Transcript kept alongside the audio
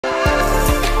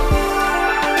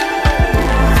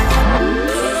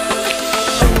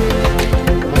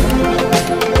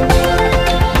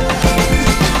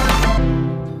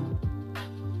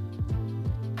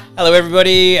Hello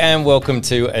everybody and welcome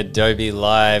to Adobe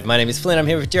Live. My name is Flynn, I'm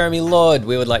here with Jeremy Lord.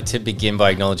 We would like to begin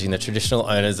by acknowledging the traditional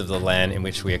owners of the land in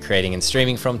which we are creating and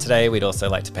streaming from today. We'd also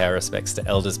like to pay our respects to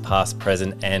elders past,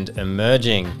 present and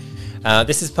emerging.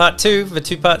 This is part two of a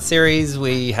two-part series.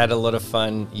 We had a lot of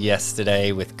fun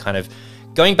yesterday with kind of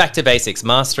going back to basics,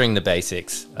 mastering the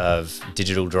basics of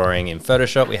digital drawing in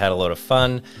Photoshop. We had a lot of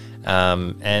fun.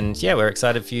 And yeah, we're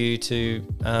excited for you to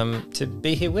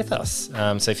be here with us.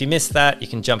 So if you missed that, you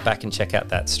can jump back and check out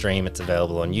that stream. It's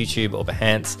available on YouTube or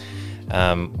Behance.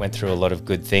 Went through a lot of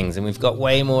good things, and we've got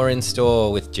way more in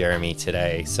store with Jeremy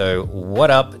today. So what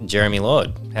up, Jeremy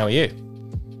Lord? How are you?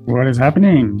 What is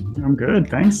happening? I'm good,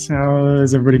 thanks. How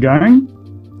is everybody going?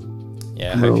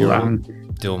 Yeah, I hope you're all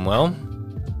doing well.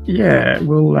 Yeah,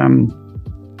 we'll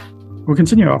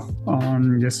continue off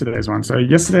on yesterday's one. So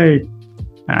yesterday,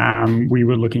 we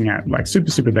were looking at like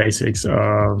super basics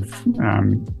of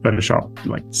Photoshop,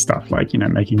 like stuff like, you know,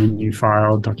 making a new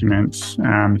file, document,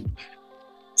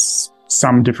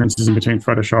 some differences in between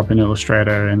Photoshop and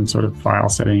Illustrator and sort of file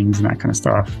settings and that kind of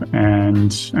stuff.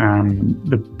 And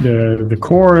the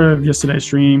core of yesterday's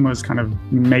stream was kind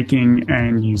of making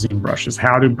and using brushes.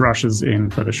 How do brushes in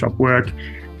Photoshop work?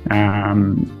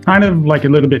 Kind of like a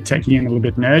little bit techie and a little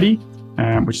bit nerdy.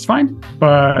 Which is fine,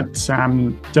 but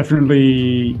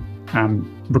definitely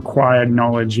required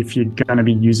knowledge if you're going to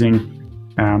be using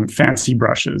fancy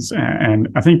brushes. And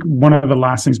I think one of the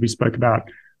last things we spoke about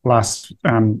last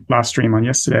stream on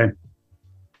yesterday,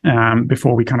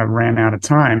 before we kind of ran out of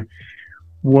time,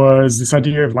 was this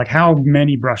idea of like, how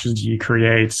many brushes do you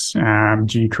create?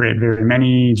 Do you create very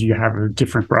many? Do you have a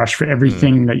different brush for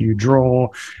everything that you draw?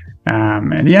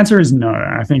 And the answer is no.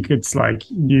 I think it's like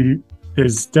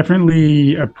there's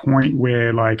definitely a point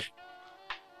where, like,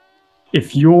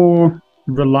 if you're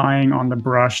relying on the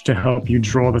brush to help you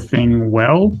draw the thing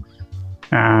well,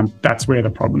 that's where the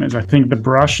problem is. I think the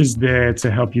brush is there to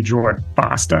help you draw it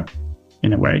faster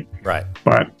in a way. Right.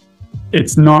 But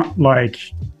it's not like,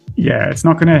 it's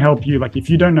not going to help you. Like, if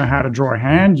you don't know how to draw a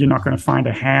hand, you're not going to find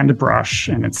a hand brush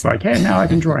and it's like, hey, now I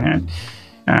can draw a hand.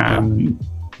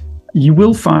 You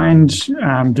will find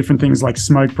different things like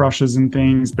smoke brushes and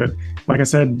things, but like I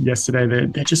said yesterday,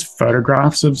 they're just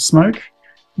photographs of smoke.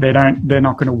 They're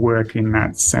not going to work in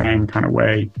that same kind of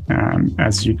way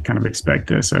as you'd kind of expect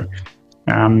there. So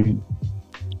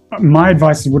my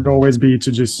advice would always be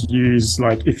to just use,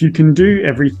 like, if you can do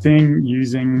everything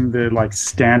using the like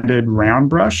standard round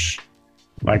brush,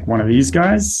 like one of these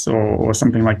guys or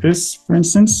something like this, for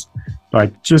instance,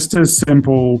 like just a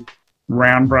simple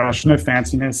round brush, no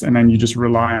fanciness, and then you just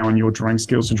rely on your drawing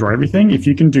skills to draw everything. If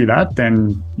you can do that,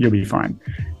 then you'll be fine.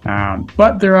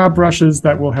 But there are brushes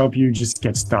that will help you just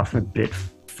get stuff a bit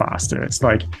faster. It's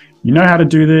like, you know how to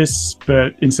do this,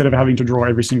 but instead of having to draw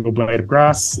every single blade of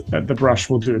grass, the brush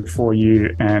will do it for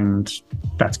you, and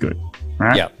that's good,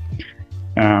 right?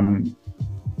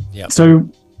 Yeah. So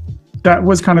that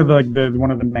was kind of like one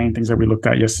of the main things that we looked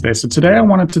at yesterday. So today I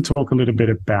wanted to talk a little bit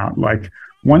about, like,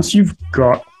 once you've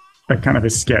got a kind of a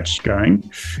sketch going,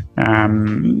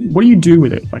 what do you do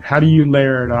with it? Like, how do you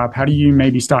layer it up? How do you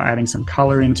maybe start adding some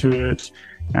color into it?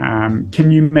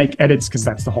 Can you make edits? Because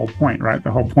that's the whole point, right?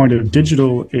 The whole point of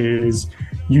digital is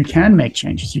you can make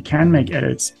changes, you can make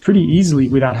edits pretty easily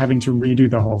without having to redo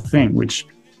the whole thing, which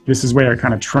this is where it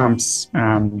kind of trumps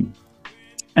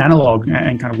analog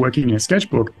and kind of working in a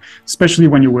sketchbook, especially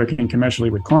when you're working commercially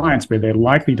with clients where they're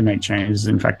likely to make changes.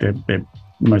 In fact, they're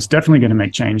most definitely going to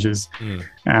make changes.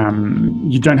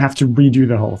 You don't have to redo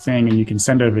the whole thing, and you can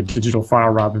send over a digital file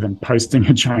rather than posting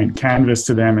a giant canvas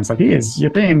to them. It's like, here's your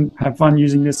thing, have fun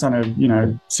using this on a, you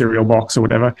know, cereal box or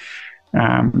whatever.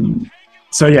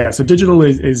 So digital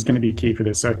is going to be key for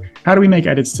this. So how do we make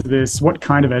edits to this? What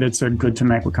kind of edits are good to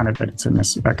make? What kind of edits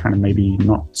are kind of maybe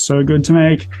not so good to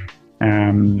make?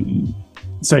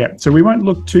 So we won't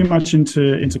look too much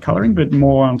into coloring, but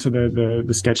more onto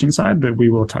the sketching side, but we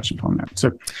will touch upon that.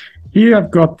 So here I've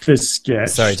got this sketch.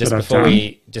 Sorry, just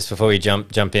before we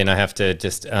jump in, I have to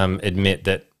just admit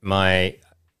that my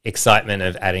excitement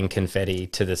of adding confetti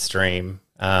to the stream,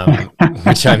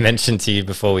 which I mentioned to you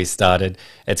before we started,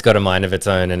 it's got a mind of its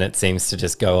own, and it seems to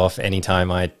just go off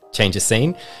anytime I change a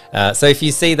scene. So if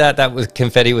you see that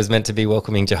confetti was meant to be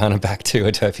welcoming Johanna back to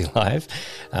Adobe Live,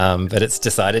 but it's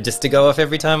decided just to go off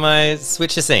every time I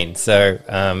switch a scene. So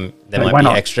there might be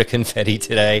extra confetti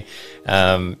today.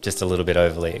 Just a little bit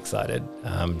overly excited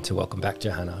to welcome back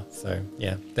Johanna. So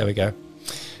yeah, there we go.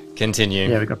 Continue.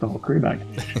 Yeah, we got the whole crew back.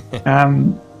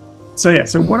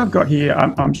 So what I've got here,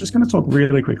 I'm just going to talk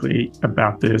really quickly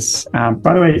about this.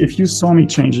 By the way, if you saw me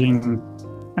changing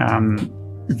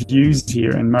views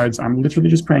here and modes, I'm literally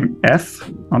just pressing F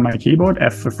on my keyboard,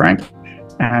 F for Frank,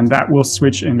 and that will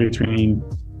switch in between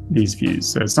these views.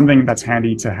 So it's something that's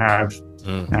handy to have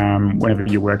whenever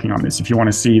you're working on this. If you want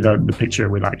to see the picture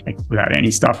without any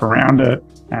stuff around it,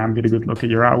 get a good look at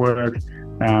your artwork,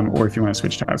 or if you want to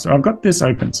switch tabs. So I've got this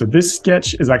open. So this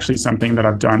sketch is actually something that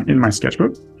I've done in my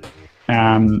sketchbook.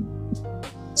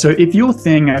 So if your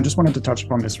thing, I just wanted to touch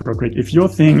upon this real quick. If your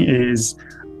thing is,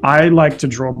 I like to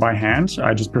draw by hand,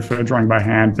 I just prefer drawing by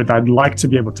hand, but I'd like to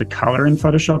be able to color in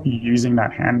Photoshop using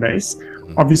that hand base.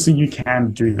 Obviously, you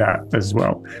can do that as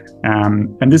well.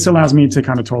 And this allows me to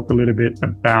kind of talk a little bit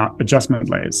about adjustment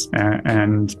layers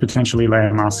and potentially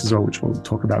layer masks as well, which we'll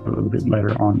talk about a little bit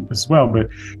later on as well. But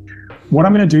what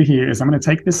I'm going to do here is I'm going to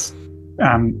take this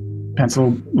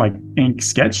pencil like ink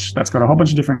sketch that's got a whole bunch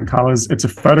of different colors. It's a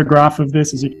photograph of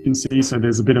this, as you can see, so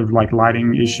there's a bit of like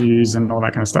lighting issues and all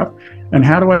that kind of stuff. And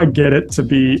how do I get it to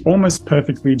be almost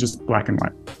perfectly just black and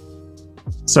white?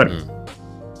 So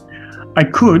I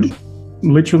could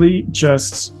literally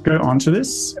just go onto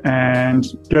this and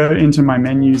go into my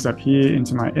menus up here,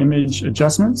 into my image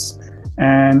adjustments,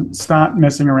 and start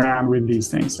messing around with these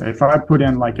things. So if I put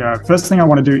in like first thing I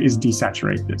want to do is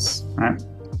desaturate this, right?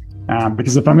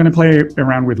 Because if I'm going to play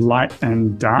around with light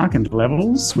and dark and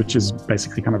levels, which is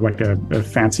basically kind of like a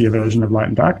fancier version of light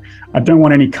and dark, I don't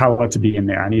want any color to be in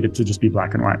there. I need it to just be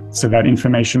black and white. So that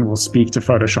information will speak to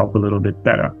Photoshop a little bit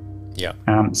better. Yeah.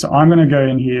 So I'm going to go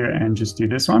in here and just do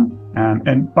this one.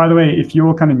 And by the way, if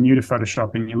you're kind of new to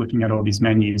Photoshop and you're looking at all these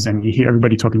menus and you hear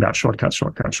everybody talking about shortcuts,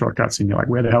 and you're like,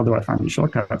 where the hell do I find these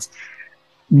shortcuts?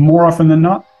 More often than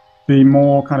not, the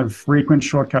more kind of frequent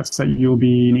shortcuts that you'll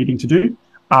be needing to do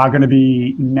are going to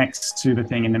be next to the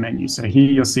thing in the menu. So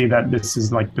here you'll see that this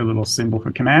is like the little symbol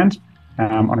for command.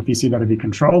 On a PC, that would be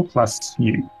Control plus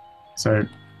U. So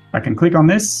I can click on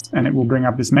this and it will bring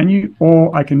up this menu,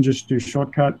 or I can just do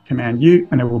shortcut Command U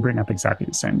and it will bring up exactly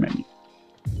the same menu.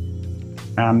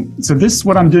 So this,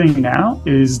 what I'm doing now,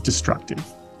 is destructive.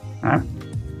 Right?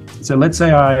 So let's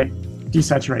say I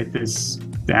desaturate this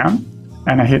down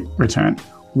and I hit return.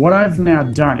 What I've now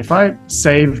done, if I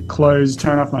save, close,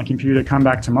 turn off my computer, come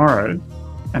back tomorrow,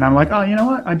 and I'm like, oh, you know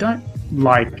what? I don't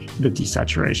like the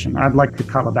desaturation. I'd like the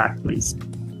color back, please.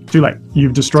 Too late.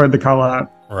 You've destroyed the color.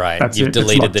 Right. That's You've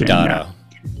deleted the data.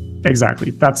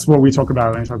 Exactly. That's what we talk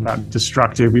about when we talk about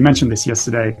destructive. We mentioned this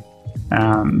yesterday,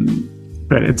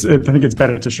 but I think it's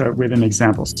better to show it with an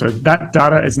example. So that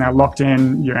data is now locked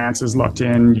in. Your answer's locked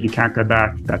in. You can't go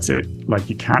back. That's it. Like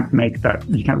you can't make that.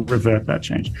 You can't revert that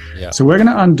change. Yeah. So we're going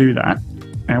to undo that,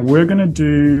 and we're going to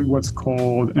do what's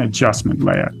called an adjustment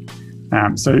layer.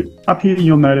 So up here,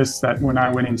 you'll notice that when I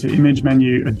went into image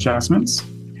menu adjustments,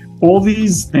 all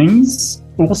these things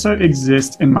also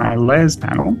exist in my layers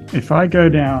panel. If I go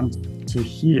down to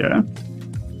here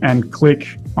and click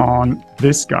on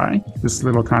this guy, this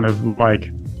little kind of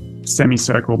like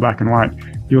semicircle black and white,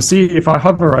 you'll see if I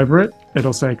hover over it,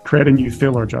 it'll say create a new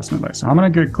fill or adjustment layer. So I'm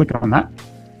going to go click on that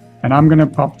and I'm going to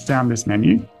pop down this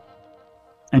menu.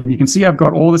 And you can see I've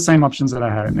got all the same options that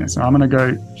I had in there. So I'm going to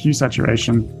go hue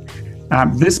saturation.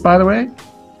 This, by the way,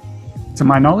 to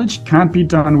my knowledge, can't be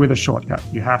done with a shortcut.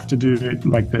 You have to do it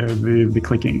like the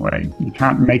clicking way. You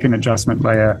can't make an adjustment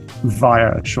layer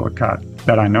via a shortcut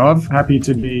that I know of. Happy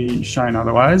to be shown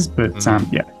otherwise, but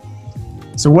yeah.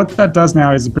 So what that does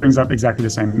now is it brings up exactly the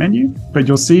same menu, but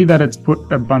you'll see that it's put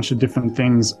a bunch of different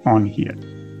things on here.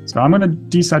 So I'm going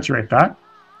to desaturate that.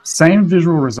 Same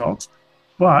visual result,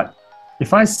 but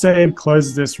if I save,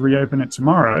 close this, reopen it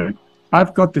tomorrow,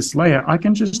 I've got this layer, I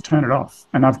can just turn it off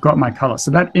and I've got my color.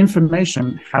 So that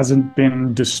information hasn't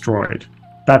been destroyed.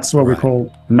 That's what we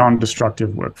call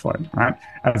non-destructive workflow, right?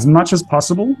 As much as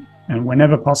possible and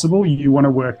whenever possible, you want to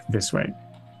work this way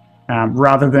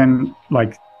rather than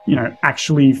like, you know,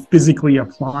 actually physically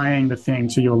applying the thing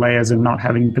to your layers and not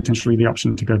having potentially the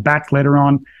option to go back later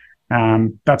on.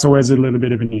 That's always a little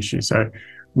bit of an issue. So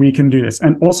we can do this.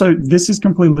 And also this is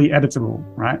completely editable,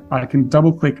 right? I can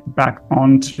double click back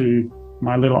onto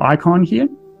my little icon here.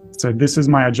 So this is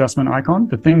my adjustment icon.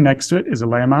 The thing next to it is a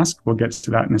layer mask. We'll get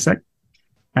to that in a sec.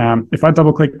 If I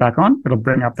double click back on, it'll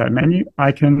bring up that menu.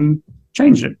 I can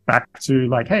change it back to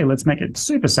like, hey, let's make it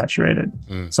super saturated.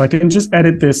 So I can just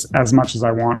edit this as much as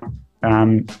I want.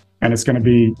 And it's going to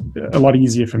be a lot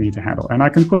easier for me to handle. And I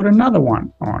can put another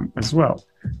one on as well.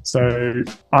 So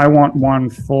I want one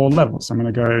for levels. So I'm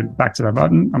going to go back to that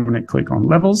button. I'm going to click on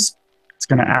levels. It's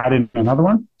going to add in another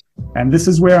one. And this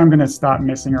is where I'm going to start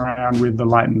messing around with the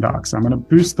light and dark. So I'm going to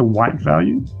boost the white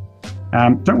value.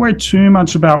 Don't worry too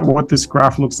much about what this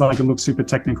graph looks like. It looks super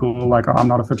technical, like, oh, I'm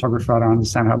not a photographer, I don't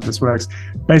understand how this works.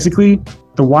 Basically,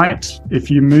 the white, if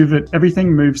you move it,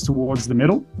 everything moves towards the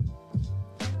middle.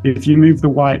 If you move the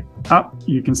white up,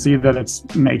 you can see that it's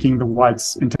making the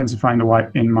whites, intensifying the white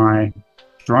in my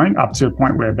drawing up to a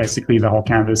point where basically the whole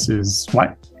canvas is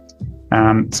white.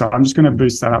 So I'm just going to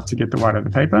boost that up to get the white of the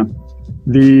paper.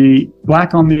 The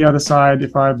black on the other side,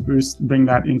 if I bring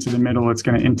that into the middle, it's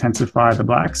going to intensify the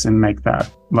blacks and make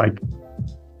that like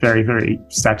very, very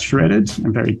saturated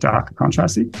and very dark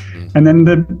contrasty. And then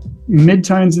the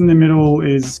midtones in the middle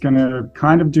is going to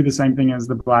kind of do the same thing as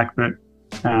the black, but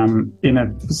in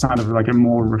a sort of like a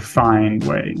more refined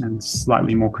way and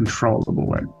slightly more controllable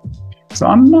way. So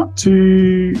I'm not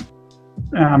too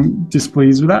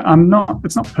displeased with that.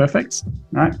 It's not perfect,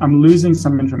 right? I'm losing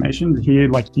some information here.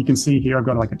 Like you can see here, I've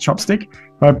got like a chopstick.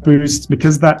 If I boost,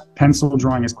 because that pencil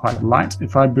drawing is quite light,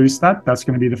 if I boost that, that's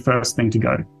going to be the first thing to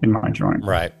go in my drawing.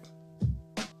 Right.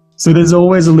 So there's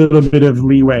always a little bit of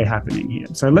leeway happening here.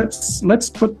 So let's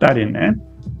put that in there.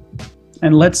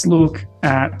 And let's look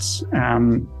at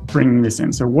bringing this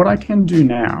in. So what I can do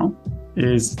now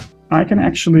is I can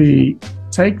actually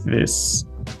take this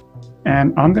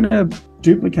and I'm going to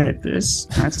duplicate this.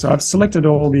 Right? So I've selected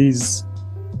all these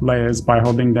layers by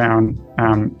holding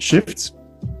down Shift.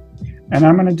 And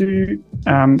I'm going to do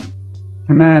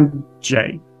Command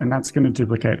J, and that's going to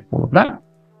duplicate all of that.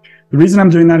 The reason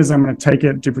I'm doing that is I'm going to take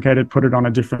it, duplicate it, put it on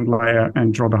a different layer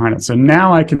and draw behind it. So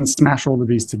now I can smash all of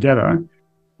these together,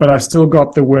 but I've still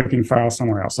got the working file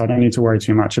somewhere else. So I don't need to worry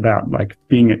too much about like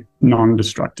being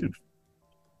non-destructive,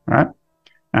 right?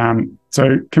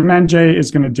 So Command J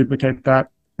is going to duplicate that.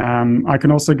 I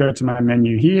can also go to my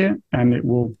menu here and it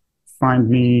will find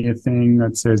me a thing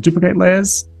that says duplicate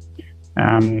layers.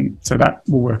 So that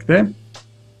will work there.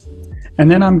 And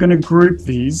then I'm going to group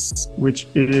these, which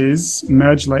is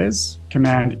merge layers,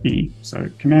 Command E. So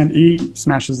Command E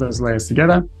smashes those layers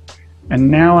together. And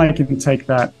now I can take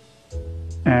that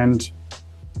and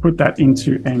put that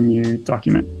into a new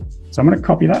document. So I'm going to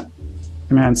copy that,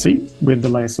 Command C with the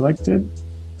layer selected,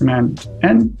 Command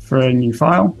N for a new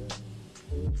file,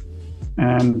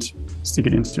 and stick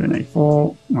it into an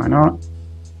A4, why not?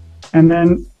 And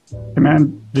then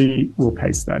Command V will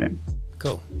paste that in.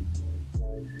 Cool.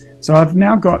 So I've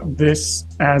now got this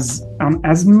as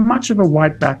much of a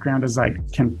white background as I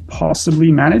can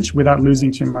possibly manage without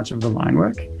losing too much of the line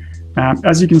work.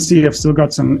 As you can see, I've still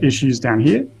got some issues down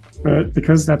here, but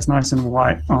because that's nice and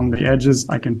white on the edges,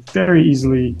 I can very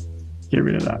easily get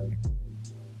rid of that.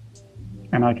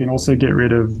 And I can also get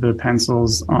rid of the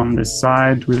pencils on this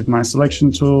side with my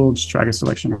selection tool, just drag a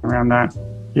selection around that,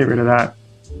 get rid of that,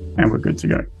 and we're good to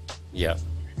go. Yeah.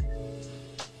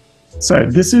 So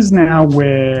this is now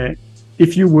where,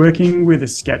 if you're working with a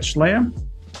sketch layer,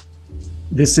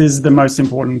 this is the most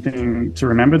important thing to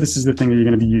remember. This is the thing that you're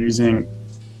going to be using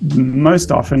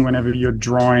most often whenever you're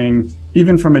drawing,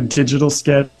 even from a digital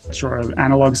sketch or an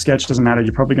analog sketch, doesn't matter.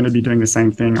 You're probably going to be doing the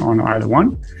same thing on either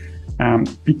one.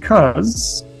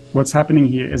 Because what's happening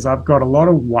here is I've got a lot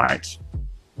of white.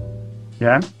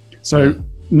 Yeah. So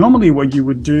normally what you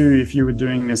would do if you were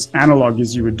doing this analog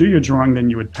is you would do your drawing,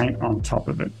 then you would paint on top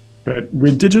of it. But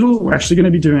with digital, we're actually going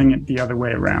to be doing it the other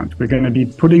way around. We're going to be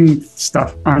putting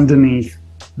stuff underneath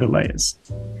the layers.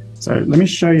 So let me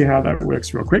show you how that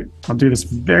works real quick. I'll do this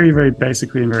very, very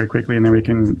basically and very quickly, and then we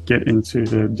can get into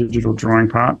the digital drawing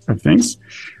part of things.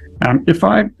 If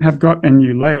I have got a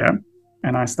new layer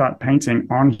and I start painting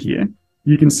on here,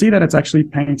 you can see that it's actually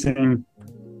painting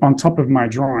on top of my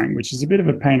drawing, which is a bit of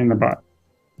a pain in the butt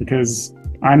because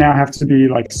I now have to be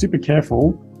like super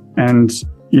careful and,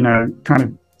 you know, kind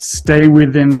of stay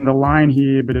within the line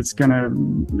here, but it's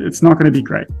not gonna be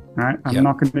great, right? I'm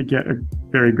not gonna get a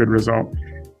very good result.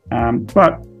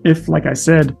 But if, like I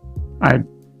said, I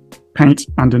paint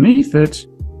underneath it,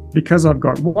 because I've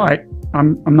got white,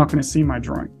 I'm not gonna see my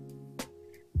drawing.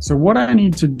 So what I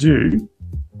need to do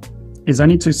is I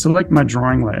need to select my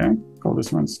drawing layer, call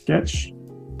this one sketch.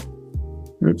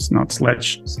 Oops, not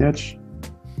sketch, sketch.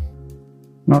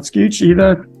 Not sketch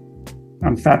either.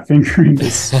 I'm fat fingering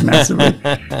this massively.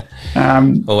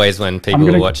 Always when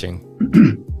people are watching.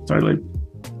 Totally.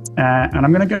 And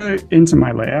I'm going to go into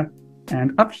my layer,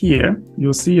 and up here,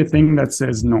 you'll see a thing that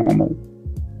says normal.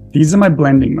 These are my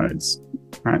blending modes,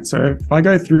 right? So if I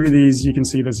go through these, you can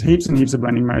see there's heaps and heaps of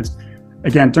blending modes.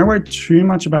 Again, don't worry too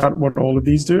much about what all of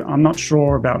these do. I'm not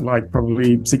sure about like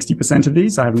probably 60% of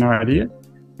these. I have no idea.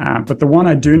 But the one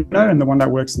I do know and the one that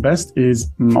works the best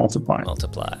is multiply.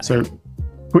 Multiply. So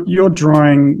put your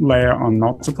drawing layer on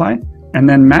multiply, and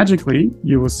then magically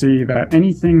you will see that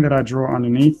anything that I draw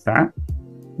underneath that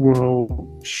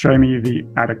will show me the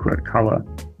adequate color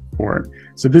for it.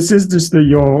 So this is just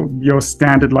your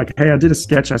standard, like, hey, I did a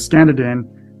sketch, I scanned it in,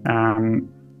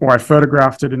 or I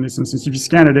photographed it in this instance. If you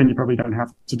scan it in, you probably don't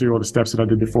have to do all the steps that I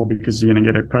did before, because you're going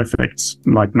to get a perfect,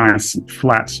 like, nice,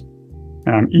 flat,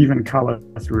 even color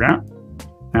throughout.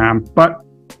 But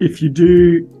if you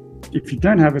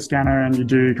don't have a scanner and you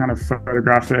do kind of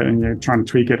photograph it and you're trying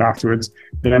to tweak it afterwards,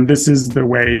 then this is the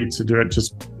way to do it.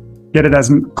 Just get it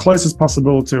as close as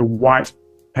possible to white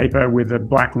paper with a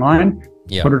black line,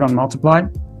 put it on multiply,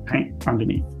 paint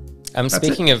underneath.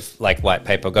 Speaking of like white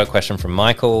paper, I've got a question from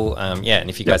Michael. And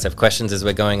if you guys have questions as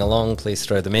we're going along, please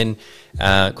throw them in.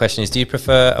 Question is, do you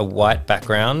prefer a white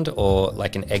background or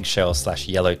like an eggshell /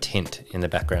 yellow tint in the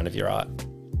background of your art?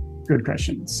 Good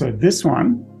question. So this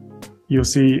one, you'll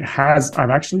see I've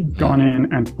actually gone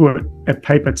in and put a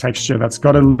paper texture that's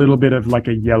got a little bit of like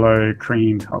a yellow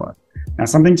cream color. Now,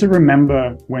 something to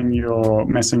remember when you're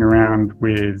messing around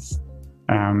with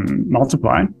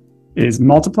multiply is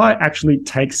multiply actually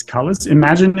takes colors.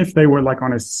 Imagine if they were like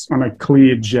on a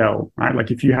clear gel, right?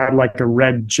 Like if you had like a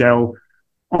red gel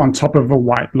on top of a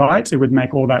white light, it would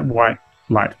make all that white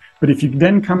light. But if you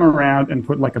then come around and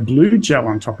put like a blue gel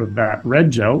on top of that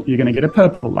red gel, you're going to get a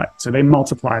purple light. So they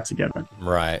multiply together.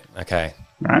 Right. Okay.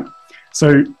 Right.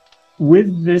 So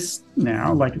with this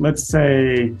now, like let's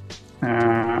say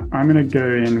I'm going to go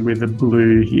in with a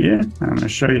blue here. I'm going to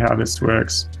show you how this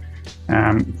works.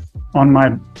 On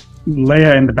my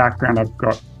layer in the background, I've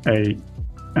got a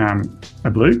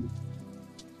blue,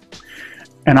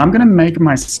 and I'm going to make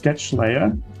my sketch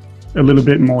layer a little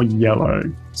bit more yellow.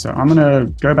 So I'm going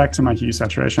to go back to my hue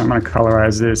saturation. I'm going to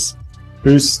colorize this,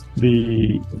 boost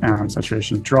the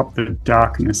saturation, drop the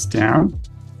darkness down,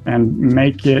 and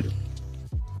make it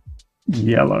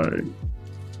yellow.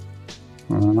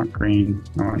 Well, not green,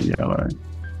 I want yellow.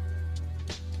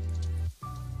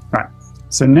 Right.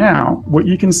 So now what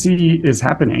you can see is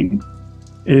happening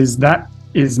is that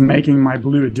is making my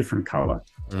blue a different color.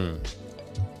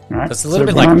 Right? It's a little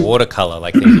bit like watercolor,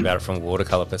 like thinking about it from a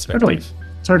watercolor perspective.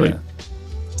 Totally.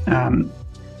 Yeah.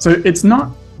 So it's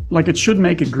not like it should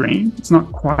make it green. It's not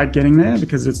quite getting there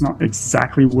because it's not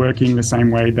exactly working the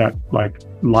same way that like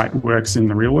light works in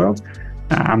the real world.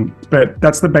 But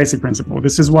that's the basic principle.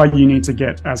 This is why you need to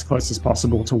get as close as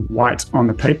possible to white on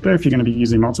the paper if you're going to be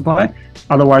using multiply.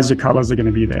 Otherwise, your colors are going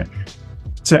to be there.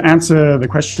 To answer the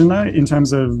question though, in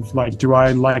terms of like, do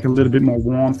I like a little bit more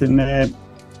warmth in there?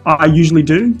 I usually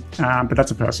do, but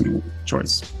that's a personal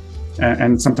choice.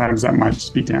 And sometimes that might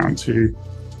just be down to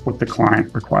what the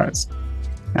client requires.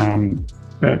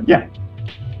 But yeah.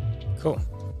 Cool.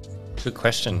 Good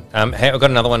question. Hey, I've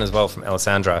got another one as well from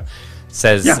Alessandra.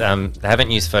 Says they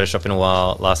haven't used Photoshop in a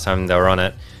while. Last time they were on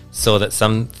it, saw that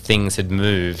some things had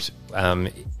moved.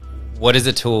 What is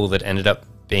a tool that ended up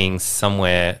being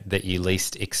somewhere that you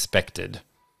least expected?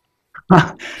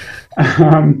 I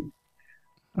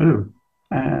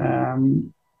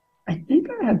think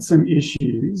I had some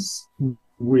issues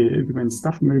with when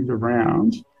stuff moved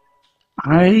around.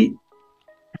 I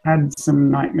had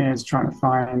some nightmares trying to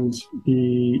find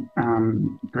the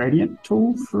gradient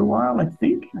tool for a while, I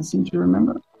think. I seem to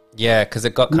remember. Yeah, because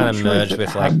it got kind of merged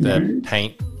with like the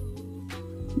paint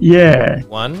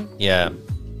one. Yeah.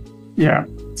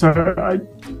 So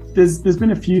there's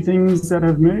been a few things that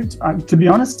have moved. To be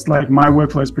honest, like my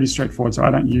workflow is pretty straightforward, so I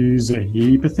don't use a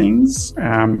heap of things.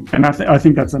 And I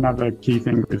think that's another key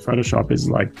thing with Photoshop is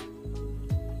like,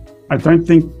 I don't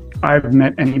think I've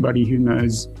met anybody who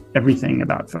knows everything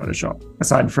about Photoshop,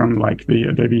 aside from like the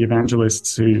Adobe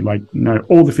evangelists who like know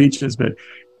all the features. But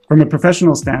from a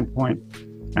professional standpoint,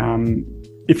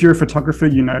 if you're a photographer,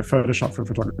 you know Photoshop for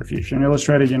photography. If you're an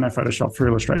illustrator, you know Photoshop for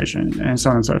illustration, and so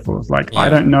on and so forth. Like I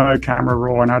don't know Camera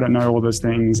Raw, and I don't know all those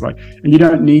things. Like, and you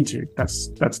don't need to.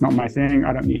 That's not my thing.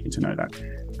 I don't need to know that.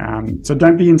 So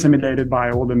don't be intimidated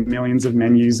by all the millions of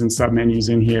menus and sub menus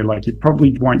in here. Like you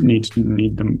probably won't need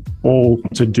them all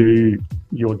to do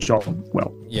your job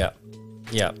well. Yeah.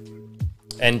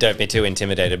 And don't be too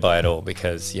intimidated by it all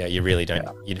because you really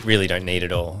don't need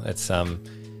it all. It's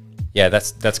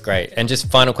that's great. And just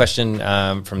final question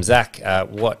from Zach,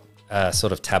 what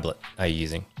sort of tablet are you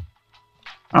using?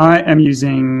 I am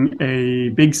using a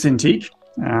big Cintiq.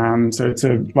 So it's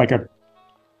like a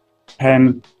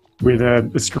pen with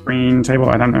a screen table.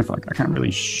 I don't know if I can't really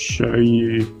show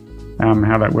you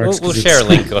how that works. We'll share a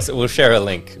link. We'll share a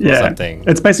link or something.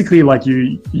 It's basically like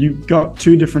you got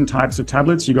two different types of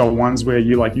tablets. You got ones where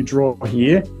you draw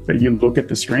here, but you look at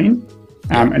the screen.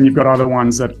 And you've got other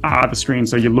ones that are the screen.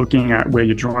 So you're looking at where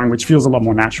you're drawing, which feels a lot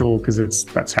more natural because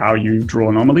that's how you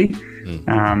draw normally.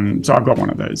 So I've got one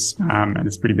of those, and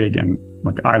it's pretty big, and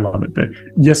like I love it. But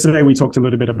yesterday we talked a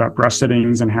little bit about brush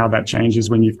settings and how that changes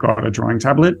when you've got a drawing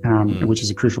tablet, which is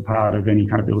a crucial part of any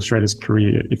kind of illustrator's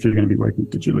career if you're going to be working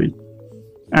digitally.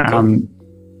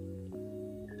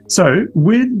 So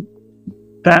with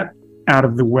that out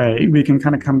of the way, we can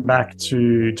kind of come back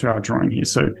to our drawing here.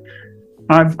 So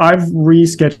I've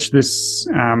re-sketched this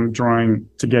drawing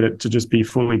to get it to just be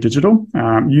fully digital,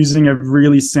 using a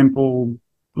really simple,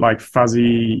 like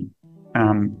fuzzy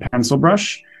pencil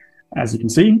brush, as you can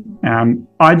see.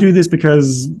 I do this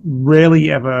because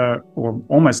rarely ever, or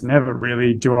almost never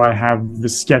really, do I have the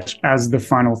sketch as the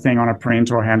final thing on a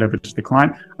print or hand over to the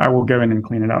client. I will go in and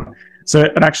clean it up. So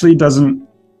it actually doesn't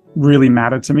really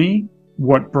matter to me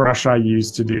what brush I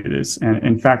use to do this. And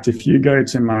in fact, if you go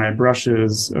to my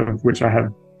brushes, of which I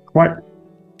have quite,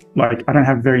 like, I don't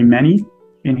have very many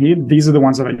in here. These are the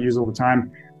ones that I use all the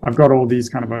time. I've got all these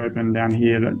kind of open down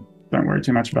here. Don't worry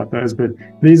too much about those, but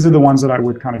these are the ones that I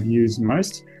would kind of use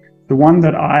most. The one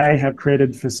that I have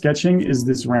created for sketching is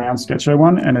this round Sketcho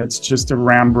one, and it's just a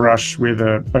round brush with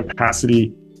a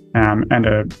opacity and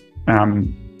a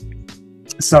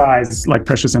size, like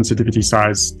pressure sensitivity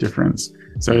size difference.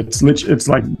 So it's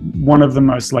like one of the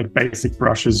most like basic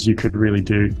brushes you could really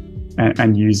do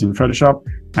and use in Photoshop.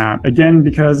 Again,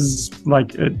 because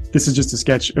like this is just a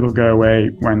sketch, it'll go away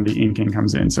when the inking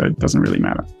comes in, so it doesn't really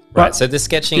matter. Right, so the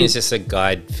sketching is just a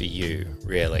guide for you,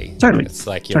 really. Totally. It's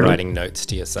like you're writing notes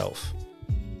to yourself.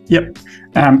 Yep.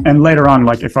 And later on,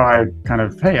 like if I kind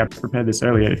of, hey, I prepared this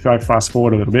earlier, if I fast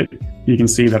forward a little bit, you can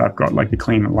see that I've got like the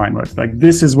clean line work. Like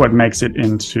this is what makes it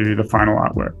into the final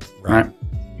artwork, right?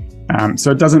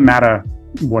 So it doesn't matter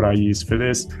what I use for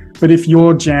this. But if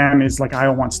your jam is like, I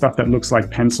want stuff that looks like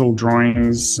pencil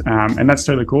drawings, and that's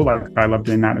totally cool. Like I love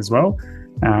doing that as well.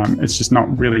 It's just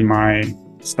not really my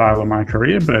style or my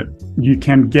career, but you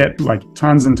can get like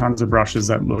tons and tons of brushes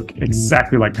that look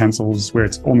exactly like pencils where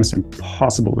it's almost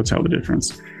impossible to tell the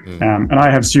difference. And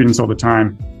I have students all the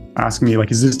time asking me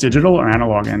like, is this digital or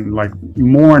analog? And like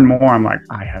more and more, I'm like,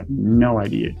 I have no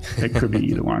idea. It could be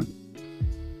either one.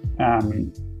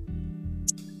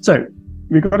 So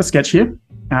we've got a sketch here.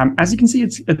 As you can see,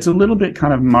 it's a little bit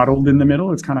kind of muddled in the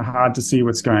middle. It's kind of hard to see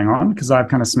what's going on because I've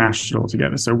kind of smashed it all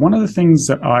together. So one of the things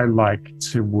that I like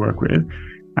to work with,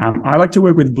 I like to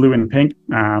work with blue and pink.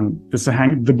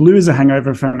 The blue is a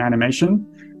hangover from animation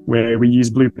where we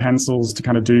use blue pencils to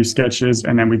kind of do sketches,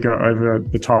 and then we go over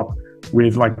the top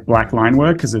with like black line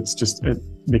work because it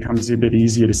becomes a bit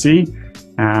easier to see.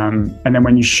 And then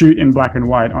when you shoot in black and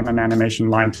white on an animation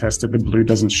line tester, the blue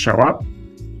doesn't show up.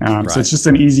 So it's just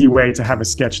an easy way to have a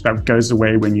sketch that goes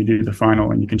away when you do the final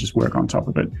and you can just work on top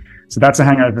of it. So that's a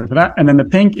hangover for that. And then the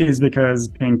pink is because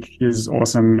pink is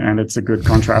awesome and it's a good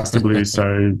contrast to blue.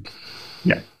 So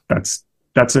yeah, that's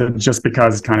a just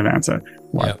because kind of answer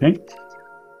why pink.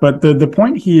 But the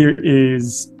point here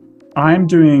is I'm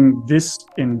doing this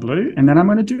in blue, and then I'm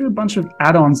going to do a bunch of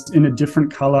add-ons in a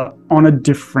different color on a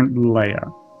different layer,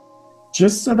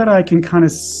 just so that I can kind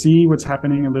of see what's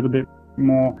happening a little bit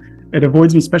more. It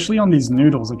avoids me, especially on these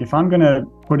noodles. Like if I'm going to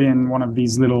put in one of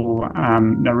these little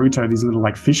Naruto, these little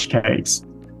like fish cakes,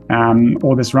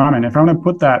 or this ramen, if I'm going to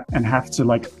put that and have to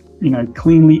like,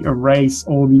 cleanly erase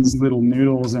all these little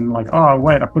noodles and like, oh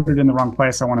wait, I put it in the wrong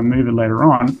place, I want to move it later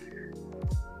on.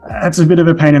 That's a bit of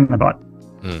a pain in the butt.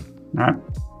 Right?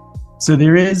 So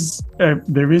there is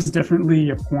definitely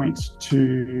a point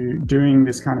to doing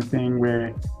this kind of thing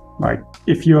where, like,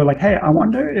 if you're like, hey, I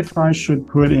wonder if I should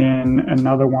put in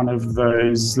another one of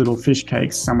those little fish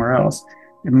cakes somewhere else,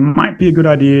 it might be a good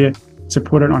idea to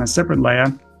put it on a separate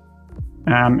layer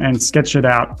and sketch it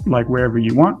out like wherever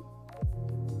you want.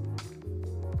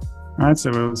 All right,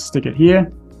 so we'll stick it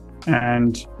here.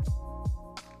 And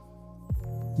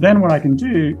then what I can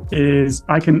do is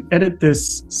I can edit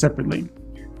this separately.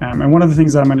 And one of the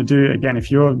things that I'm going to do, again,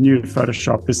 if you're new to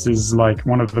Photoshop, this is like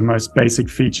one of the most basic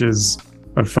features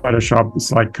of Photoshop.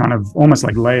 It's like kind of almost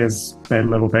like layers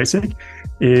level basic,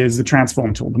 is the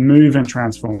transform tool, the move and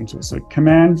transform tool. So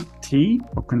Command T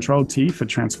or Control T for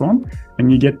transform,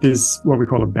 and you get this, what we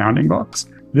call a bounding box.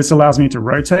 This allows me to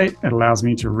rotate. It allows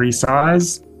me to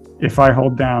resize. If I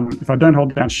don't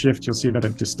hold down Shift, you'll see that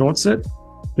it distorts it.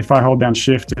 If I hold down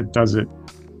Shift, it does it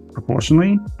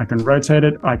proportionally. I can rotate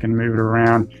it, I can move it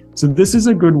around. So this is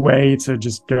a good way to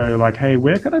just go like, hey,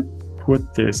 where could I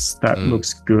put this that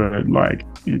looks good? Like,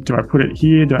 do I put it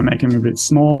here? Do I make him a bit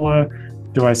smaller?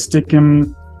 Do I stick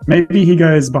him? Maybe he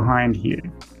goes behind here,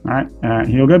 right?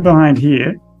 He'll go behind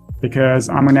here because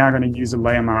I'm now going to use a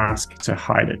layer mask to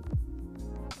hide it.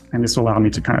 And this will allow me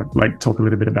to kind of like talk a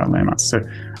little bit about layer masks. So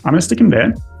I'm going to stick him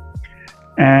there.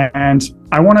 And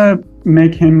I want to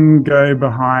make him go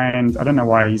behind, I don't know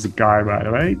why he's a guy, by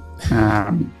the way,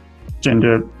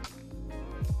 gender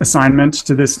assignment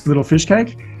to this little fish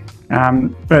cake.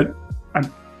 But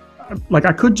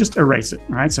I could just erase it,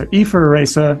 right? So E for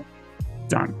eraser,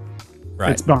 done.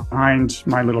 Right. It's behind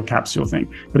my little capsule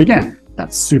thing. But again,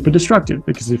 that's super destructive,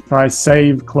 because if I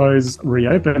save, close,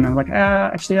 reopen, and I'm like,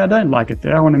 actually, I don't like it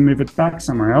there, I want to move it back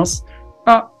somewhere else.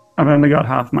 I've only got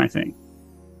half my thing.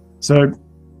 So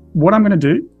what I'm going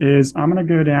to do is I'm going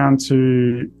to go down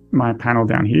to my panel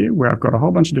down here where I've got a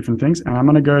whole bunch of different things, and I'm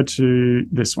going to go to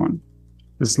this one,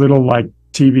 this little like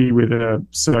TV with a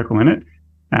circle in it.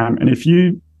 And if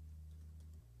you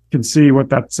can see what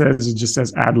that says, it just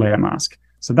says add layer mask.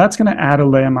 So that's going to add a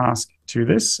layer mask to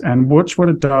this, and watch what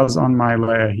it does on my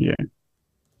layer here.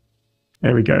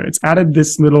 There we go. It's added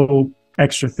this little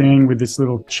extra thing with this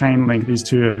little chain link. These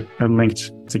two are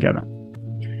linked together.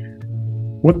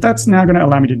 What that's now going to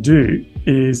allow me to do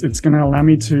is it's going to allow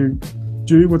me to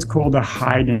do what's called a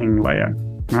hiding layer,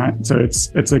 right? So it's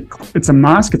a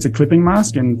mask. It's a clipping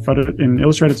mask. In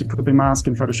Illustrator, it's a clipping mask.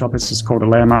 In Photoshop, it's just called a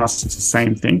layer mask. It's the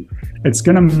same thing. It's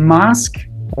going to mask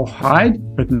or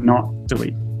hide, but not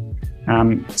delete.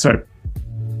 So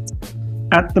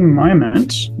at the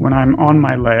moment, when I'm on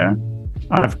my layer,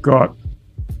 I've got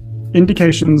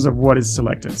indications of what is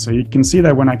selected. So you can see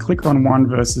that when I click on one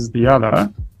versus the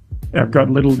other, I've got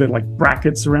a little bit like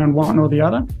brackets around one or the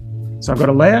other. So I've got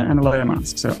a layer and a layer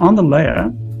mask. So on the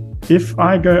layer, if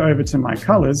I go over to my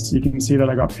colors, you can see that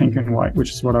I got pink and white,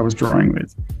 which is what I was drawing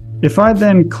with. If I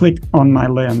then click on my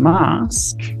layer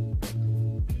mask,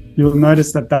 you'll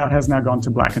notice that that has now gone to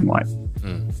black and white.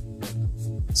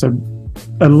 So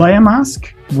a layer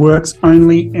mask works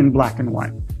only in black and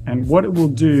white. And what it will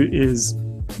do is,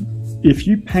 if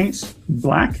you paint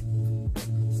black,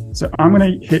 so I'm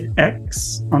going to hit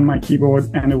X on my keyboard,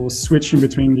 and it will switch in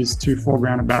between these two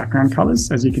foreground and background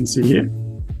colors, as you can see here.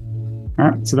 All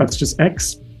right, so that's just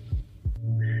X.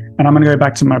 And I'm going to go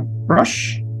back to my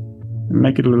brush and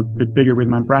make it a little bit bigger with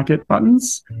my bracket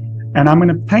buttons. And I'm going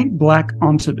to paint black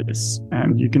onto this.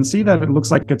 And you can see that it looks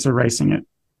like it's erasing it,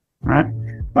 right?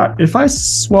 But if I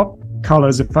swap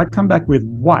colors, if I come back with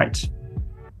white,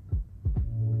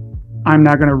 I'm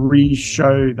now going to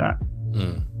re-show that.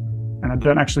 And I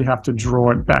don't actually have to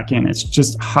draw it back in. It's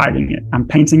just hiding it. I'm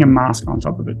painting a mask on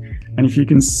top of it. And if you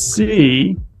can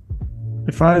see,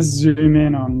 if I zoom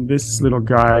in on this little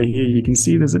guy here, you can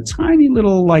see there's a tiny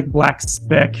little like black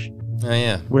speck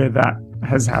where that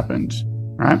has happened,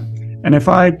 right? And if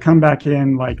I come back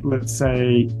in, like, let's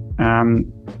say,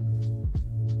 I'm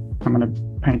going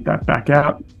to paint that back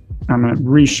out. I'm going to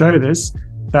re-show this.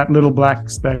 That little black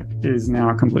speck is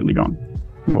now completely gone.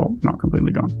 Well, not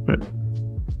completely gone, but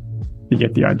you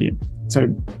get the idea. So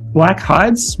black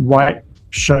hides, white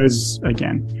shows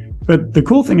again. But the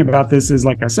cool thing about this is,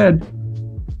 like I said,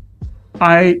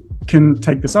 I can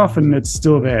take this off and it's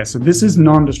still there. So this is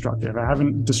non-destructive. I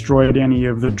haven't destroyed any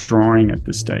of the drawing at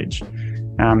this stage.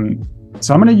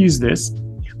 So I'm going to use this.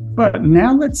 But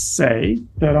now let's say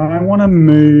that I want to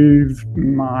move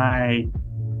my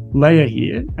layer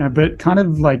here, but kind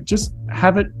of like just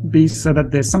have it be so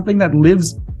that there's something that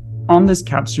lives on this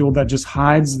capsule that just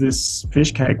hides this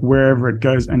fish cake wherever it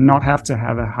goes, and not have to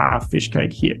have a half fish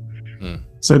cake here.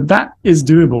 So that is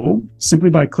doable simply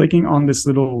by clicking on this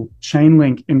little chain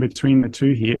link in between the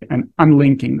two here and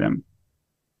unlinking them.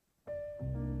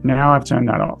 Now I've turned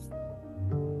that off.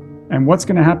 And what's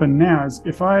going to happen now is,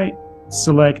 if I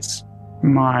select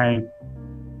my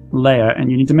layer,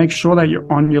 and you need to make sure that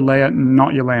you're on your layer,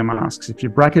 not your layer masks. If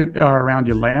your bracket are around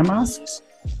your layer masks,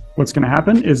 what's going to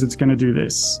happen is it's going to do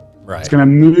this. Right. It's going to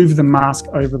move the mask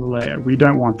over the layer. We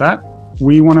don't want that.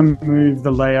 We want to move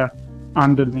the layer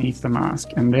underneath the mask.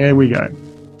 And there we go.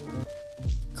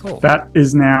 Cool. That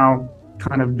is now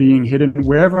kind of being hidden.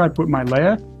 Wherever I put my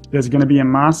layer, there's going to be a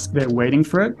mask there waiting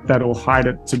for it that will hide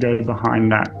it to go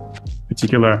behind that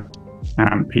particular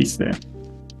piece there.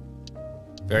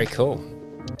 Very cool.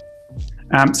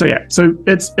 So yeah, so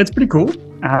it's pretty cool,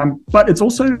 but it's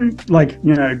also like,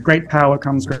 you know, great power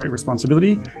comes great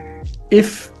responsibility.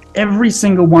 If every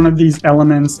single one of these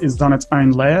elements is on its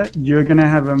own layer, you're going to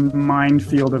have a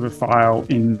minefield of a file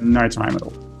in no time at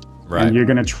all. Right. And you're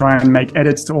going to try and make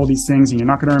edits to all these things, and you're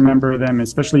not going to remember them,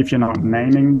 especially if you're not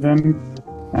naming them.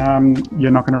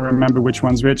 You're not going to remember which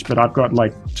one's which, but I've got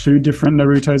like 2 different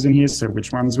Narutos in here. So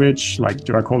which one's which? Like,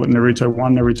 do I call it Naruto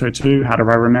 1, Naruto 2? How do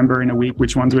I remember in a week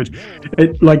which one's which?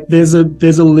 Like there's a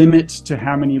limit to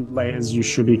how many layers you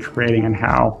should be creating, and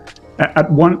how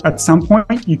at some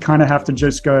point you kind of have to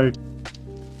just go,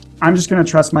 I'm just going to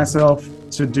trust myself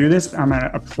to do this. I'm going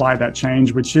to apply that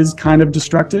change, which is kind of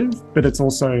destructive, but it's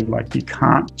also like you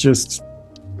can't just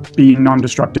be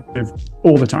non-destructive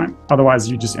all the time. Otherwise,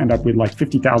 you just end up with like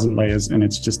 50,000 layers and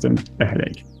it's just a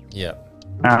headache. Yeah.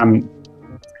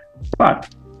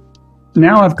 But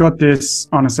now I've got this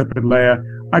on a separate layer.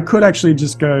 I could actually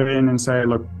just go in and say,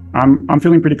 look, I'm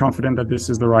feeling pretty confident that this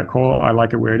is the right call. I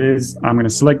like it where it is. I'm going to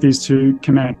select these two,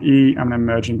 Command E, I'm going to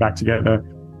merge them back together.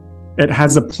 It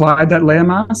has applied that layer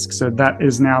mask, so that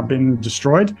is now been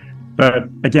destroyed. But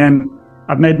again,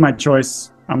 I've made my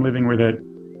choice. I'm living with it.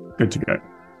 Good to go.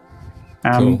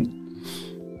 Cool.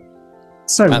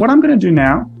 So what I'm going to do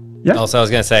now. Yeah. Also, I was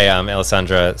going to say,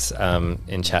 Alessandra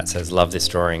in chat says, "Love this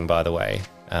drawing, by the way."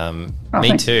 Me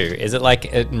thanks. too. Is it like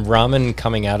a ramen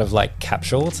coming out of like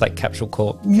capsule? It's like capsule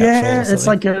cork. Yeah, it's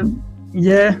like a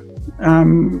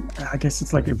I guess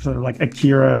it's like a sort of like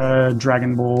Akira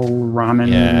Dragon Ball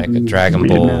ramen. Yeah, like a Dragon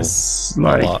Ball.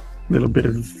 Like little bit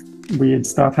of weird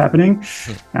stuff happening.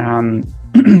 And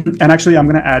actually, I'm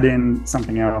going to add in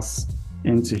something else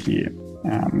into here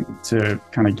to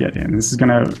kind of get in. This is going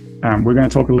to we're going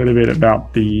to talk a little bit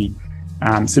about the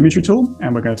symmetry tool,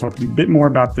 and we're going to talk a bit more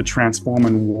about the transform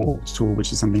and warp tool,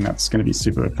 which is something that's going to be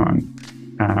super fun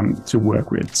to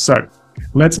work with. So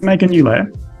let's make a new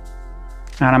layer,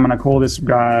 and I'm going to call this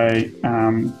guy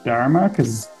Dharma,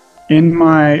 because in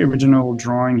my original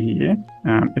drawing here,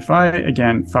 if I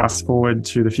again fast forward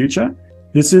to the future,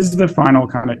 this is the final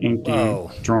kind of inky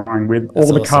drawing with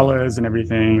all the colors and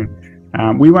everything.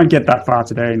 We won't get that far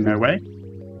today, no way.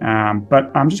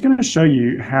 But I'm just going to show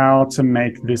you how to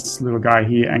make this little guy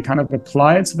here and kind of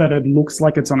apply it so that it looks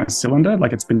like it's on a cylinder,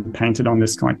 like it's been painted on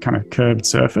this kind of curved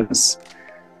surface.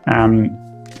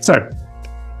 So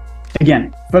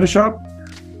again, Photoshop,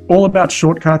 all about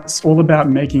shortcuts, all about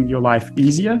making your life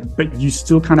easier, but you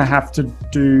still kind of have to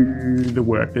do the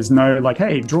work. There's no like,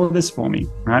 hey, draw this for me,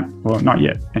 right? Well, not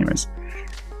yet, anyways.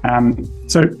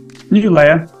 So new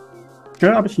layer,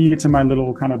 go up here to my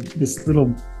little kind of this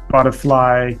little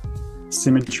butterfly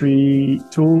symmetry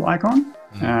tool icon.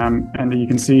 And then you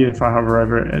can see if I hover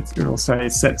over it, it'll say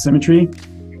set symmetry.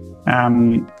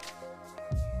 Hello,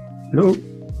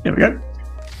 there we go.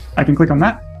 I can click on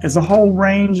that. There's a whole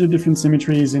range of different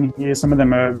symmetries in here. Some of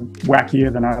them are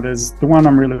wackier than others. The one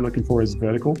I'm really looking for is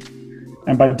vertical.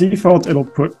 And by default, it'll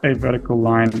put a vertical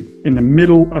line in the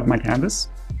middle of my canvas.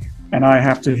 And I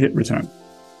have to hit return.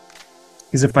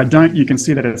 Because if I don't, you can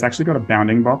see that it's actually got a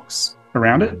bounding box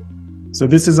around it. So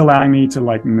this is allowing me to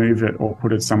like move it or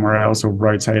put it somewhere else or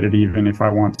rotate it even if I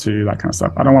want to, that kind of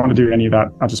stuff. I don't want to do any of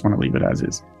that. I just want to leave it as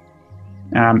is.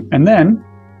 And then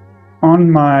on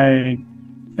my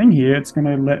thing here, it's going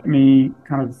to let me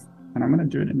kind of, and I'm going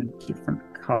to do it in a different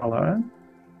color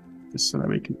just so that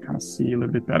we can kind of see a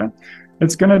little bit better.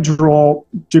 It's going to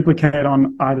duplicate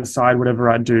on either side, whatever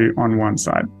I do on one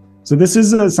side. So this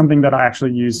is something that I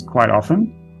actually use quite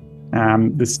often,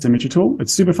 this symmetry tool.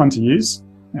 It's super fun to use.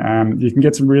 You can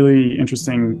get some really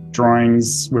interesting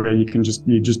drawings where you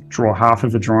just draw half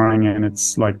of a drawing and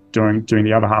it's like doing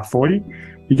the other half for you.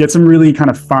 You get some really kind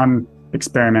of fun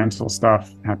experimental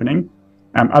stuff happening.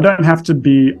 I don't have to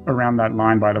be around that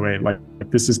line, by the way. Like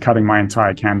this is cutting my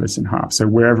entire canvas in half. So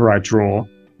wherever I draw,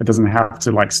 it doesn't have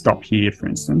to like stop here, for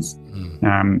instance.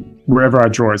 Wherever I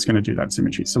draw, it's going to do that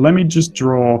symmetry. So let me just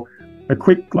draw a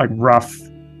quick, like rough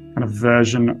kind of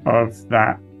version of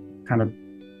that kind of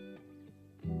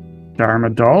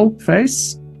Dharma doll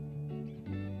face.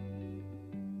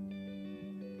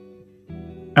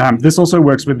 This also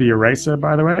works with the eraser,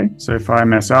 by the way. So if I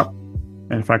mess up,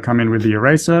 and if I come in with the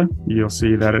eraser, you'll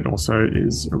see that it also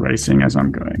is erasing as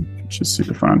I'm going, which is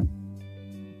super fun.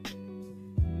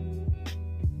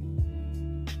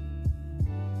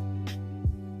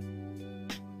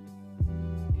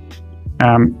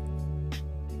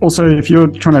 Also, if you're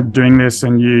trying to doing this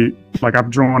and I've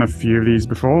drawn a few of these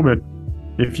before, but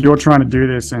if you're trying to do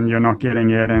this and you're not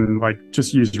getting it, and like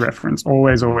just use reference.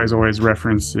 Always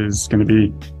reference is going to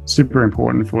be super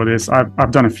important for this.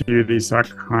 I've done a few of these, so I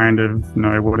kind of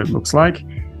know what it looks like.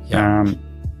 Yeah.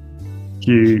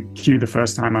 Cue the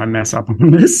first time I mess up on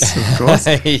this, of course.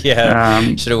 Yeah,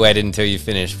 should have waited until you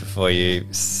finished before you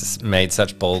made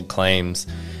such bold claims.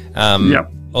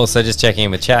 Yep. Also, just checking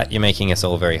in with chat, you're making us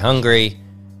all very hungry.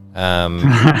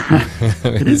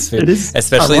 It is,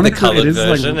 especially the colored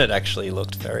version. Like, it actually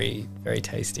looked very, very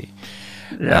tasty.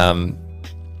 Yeah. And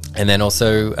then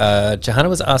also, Johanna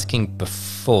was asking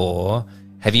before,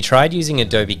 have you tried using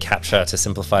Adobe Capture to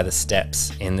simplify the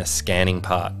steps in the scanning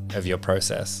part of your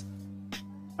process?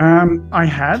 I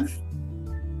have.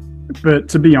 But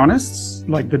to be honest,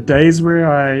 like the days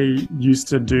where I used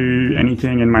to do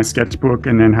anything in my sketchbook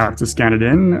and then have to scan it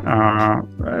in are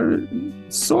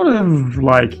sort of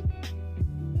like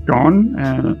gone.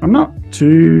 And I'm not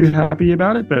too happy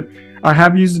about it, but I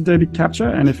have used Adobe Capture.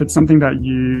 And if it's something that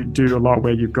you do a lot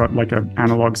where you've got like an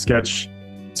analog sketch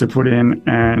to put in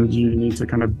and you need to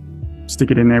kind of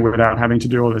stick it in there without having to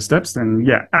do all the steps, then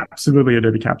yeah, absolutely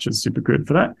Adobe Capture is super good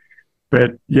for that.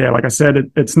 But yeah, like I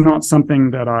said, it's not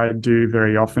something that I do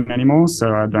very often anymore,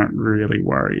 so I don't really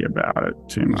worry about it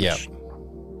too much. Yep.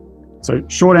 So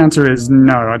short answer is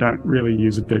no, I don't really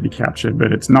use Adobe Capture,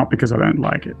 but it's not because I don't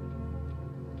like it.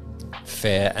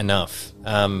 Fair enough.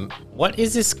 What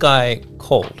is this guy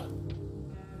called?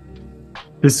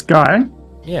 This guy?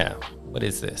 Yeah. What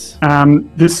is this?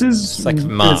 This is it's like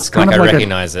mask. Like I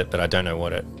recognize it, but I don't know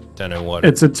what it. Don't know what.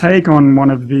 It's a take on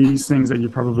one of these things that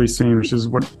you've probably seen, which is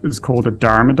what is called a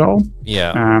Dharma doll.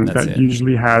 Yeah. That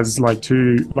usually has like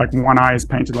one eye is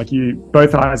painted,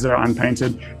 both eyes are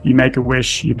unpainted. You make a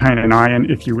wish, you paint an eye in.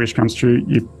 If your wish comes true,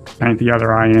 you paint the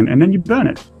other eye in, and then you burn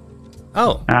it.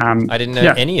 Oh, I didn't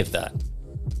know any of that.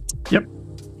 Yep.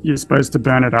 You're supposed to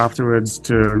burn it afterwards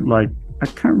to I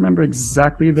can't remember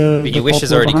exactly But your wish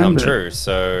has already come true,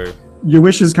 so. Your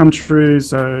wishes come true,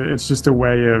 so it's just a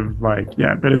way of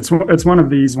but it's one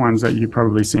of these ones that you've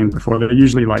probably seen before. They're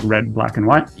usually like red, black, and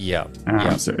white. Yeah.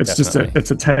 So it's definitely. It's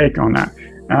a take on that.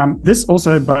 This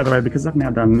also, by the way, because I've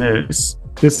now done this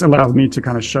allows me to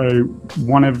kind of show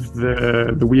one of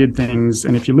the weird things.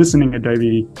 And if you're listening,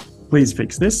 Adobe, please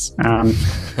fix this.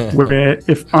 Where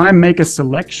if I make a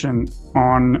selection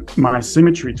on my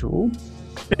symmetry tool,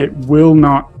 it will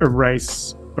not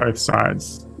erase both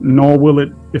sides. Nor will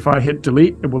it, if I hit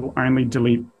delete, it will only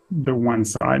delete the one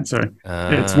side. So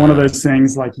it's one of those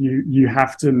things like you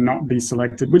have to not be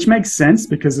selected, which makes sense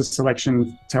because the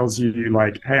selection tells you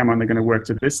hey, I'm only going to work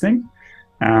to this thing.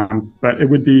 But it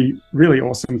would be really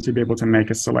awesome to be able to make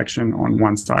a selection on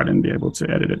one side and be able to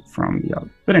edit it from the other.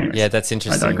 But anyway, yeah, that's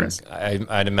interesting.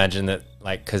 I'd imagine that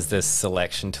because the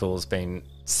selection tool's been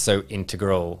so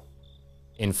integral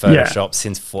in Photoshop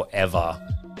since forever.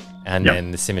 And then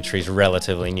the symmetry is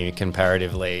relatively new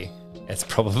comparatively. It's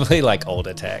probably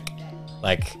older tech.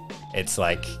 It's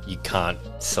you can't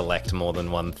select more than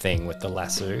one thing with the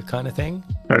lasso kind of thing.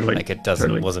 Totally.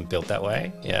 It wasn't built that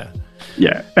way. Yeah.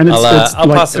 Yeah. And I'll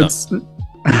pass it on.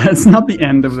 It's not the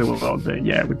end of the world, but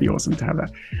yeah, it would be awesome to have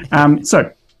that.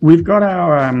 So we've got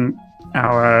our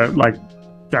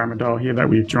Dharma doll here that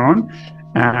we've drawn.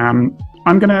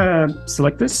 I'm gonna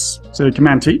select this. So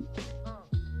Command T.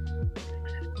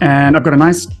 And I've got a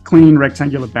nice, clean,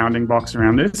 rectangular bounding box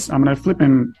around this. I'm going to flip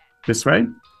him this way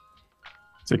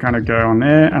to kind of go on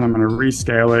there, and I'm going to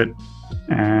rescale it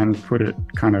and put it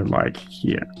kind of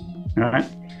here. All right.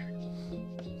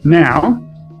 Now,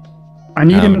 I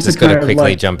need him to just got to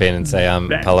quickly jump in and say,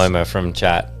 Paloma from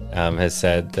chat has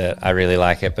said that I really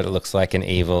like it, but it looks like an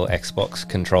evil Xbox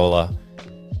controller.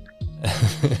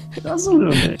 It does a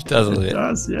little bit. It does a little bit. It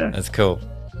does, yeah. That's cool.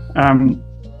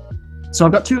 So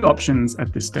I've got two options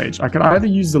at this stage. I could either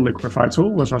use the liquefy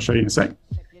tool, which I'll show you in a sec,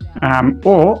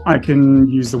 or I can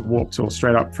use the warp tool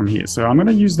straight up from here. So I'm going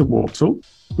to use the warp tool,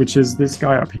 which is this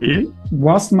guy up here.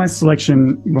 Whilst my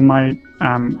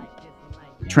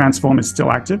transform is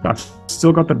still active, I've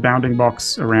still got the bounding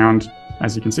box around,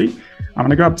 as you can see. I'm going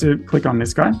to go up to click on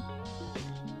this guy,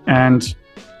 and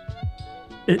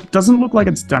it doesn't look like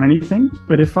it's done anything,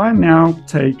 but if I now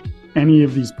take any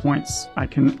of these points, I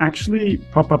can actually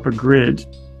pop up a grid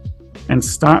and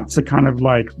start to kind of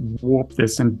warp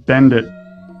this and bend it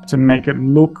to make it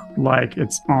look like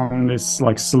it's on this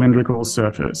cylindrical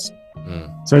surface.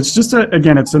 So it's just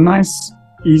it's a nice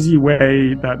easy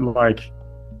way that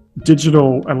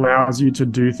digital allows you to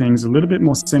do things a little bit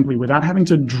more simply without having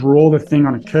to draw the thing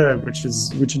on a curve, which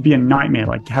would be a nightmare.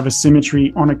 Have a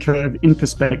symmetry on a curve in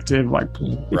perspective,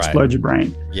 explode your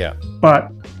brain. Yeah.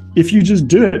 But if you just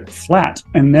do it flat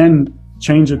and then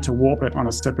change it to warp it on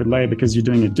a separate layer because you're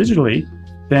doing it digitally,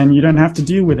 then you don't have to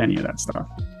deal with any of that stuff.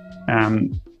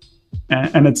 And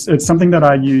it's something that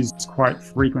I use quite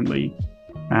frequently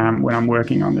when I'm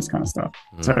working on this kind of stuff.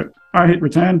 So I hit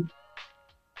return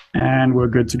and we're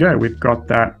good to go. We've got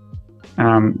that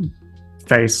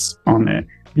face on there.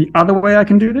 The other way I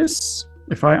can do this,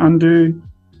 if I undo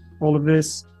all of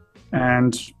this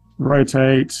and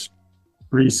rotate,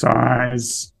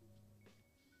 resize,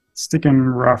 stick him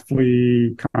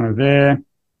roughly kind of there.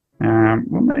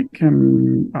 We'll make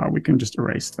him, we can just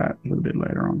erase that a little bit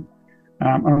later on.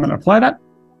 I'm going to apply that.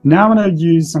 Now I'm going to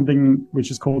use something which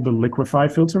is called the liquefy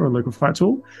filter or liquefy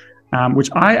tool. which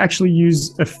I actually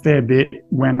use a fair bit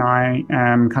when I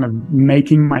am kind of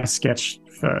making my sketch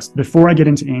first. Before I get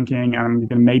into inking, I'm going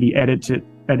to maybe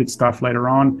edit stuff later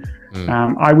on.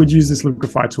 I would use this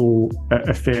liquify tool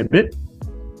a fair bit,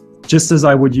 just as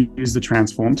I would use the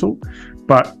transform tool.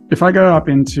 But if I go up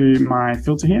into my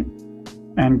filter here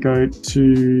and go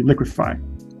to liquify,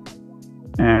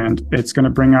 and it's going to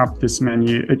bring up this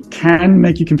menu. It can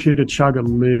make your computer chug a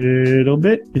little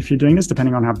bit if you're doing this,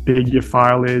 depending on how big your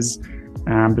file is,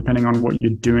 depending on what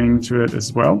you're doing to it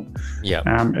as well. Yeah.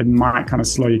 It might kind of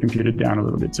slow your computer down a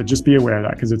little bit. So just be aware of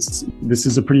that, because this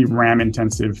is a pretty RAM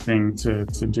intensive thing to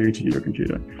do to your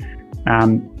computer.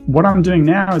 What I'm doing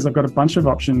now is I've got a bunch of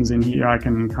options in here. I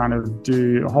can kind of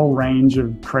do a whole range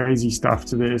of crazy stuff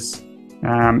to this.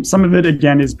 Some of it,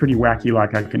 again, is pretty wacky.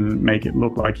 Like I can make it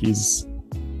look like he's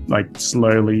like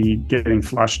slowly getting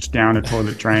flushed down a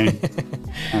toilet drain.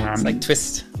 It's like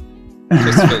twist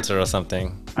filter or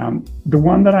something. The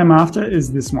one that I'm after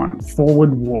is this one,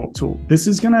 forward warp tool. This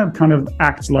is going to kind of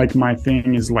act like my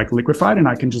thing is like liquefied, and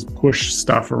I can just push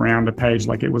stuff around the page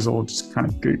like it was all just kind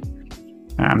of goo.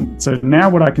 So now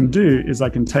what I can do is I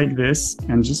can take this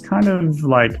and just kind of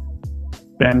like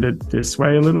bend it this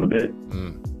way a little bit.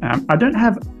 I don't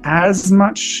have as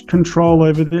much control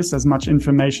over this, as much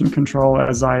information control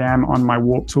as I am on my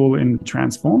warp tool in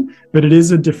transform, but it is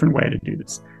a different way to do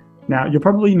this. Now, you're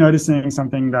probably noticing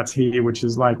something that's here, which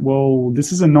is like, well,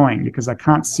 this is annoying because I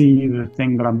can't see the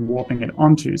thing that I'm warping it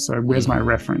onto. So where's my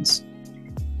reference?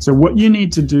 So what you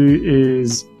need to do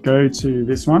is go to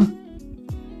this one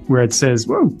where it says,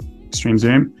 whoa, extreme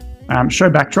zoom,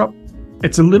 show backdrop.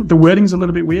 The wording's a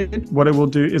little bit weird. What it will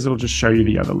do is it'll just show you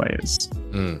the other layers.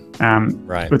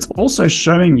 Right. But it's also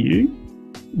showing you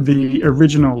the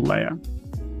original layer.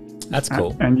 That's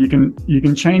cool. And you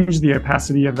can change the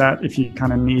opacity of that if you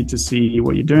kind of need to see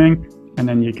what you're doing, and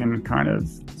then you can kind of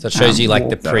so it shows you like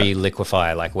the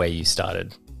pre-liquify, like where you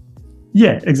started.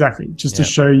 Yeah, exactly. Just to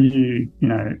show you,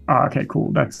 okay,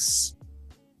 cool, that's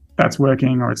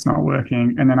working or it's not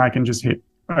working, and then I can just hit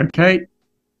OK,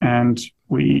 and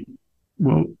we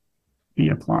will be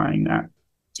applying that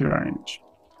to our image.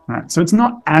 All right. So it's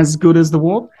not as good as the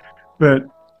warp, but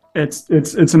it's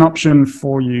an option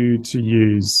for you to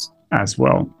use as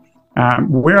well.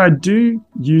 Where I do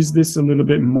use this a little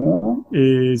bit more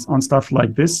is on stuff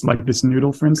like this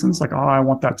noodle, for instance. Like, I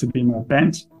want that to be more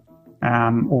bent,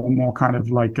 or more kind of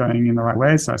like going in the right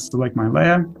way. So I select my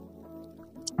layer.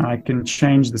 I can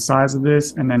change the size of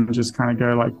this and then just kind of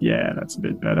go like, yeah, that's a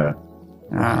bit better.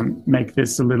 Make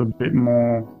this a little bit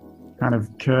more kind of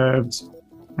curved.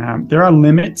 There are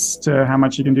limits to how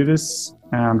much you can do this,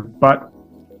 but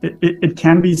it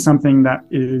can be something that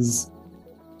is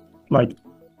like,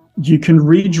 you can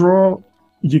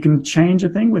change a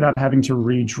thing without having to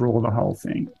redraw the whole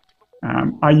thing.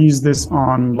 I use this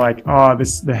on like,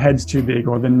 the head's too big,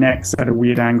 or the neck's at a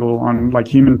weird angle on like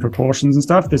human proportions and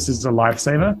stuff. This is a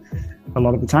lifesaver a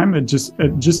lot of the time. It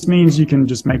just means you can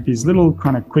just make these little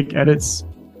kind of quick edits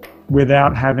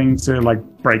without having to like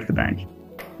break the bank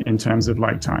in terms of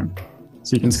like time.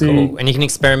 So you can see, cool. And you can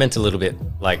experiment a little bit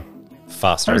like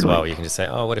faster as well. You can just say,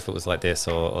 oh, what if it was like this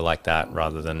or like that,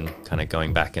 rather than kind of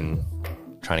going back and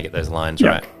trying to get those lines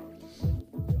right.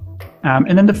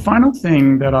 And then the final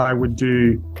thing that I would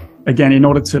do, again, in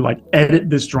order to like edit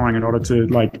this drawing, in order to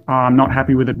like, I'm not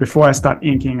happy with it, before I start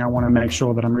inking, I want to make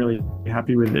sure that I'm really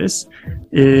happy with this,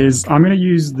 is I'm going to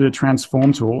use the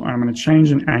transform tool, and I'm going to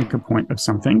change an anchor point of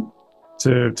something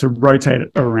to rotate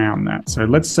it around that. So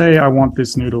let's say I want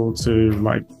this noodle to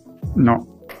like not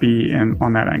be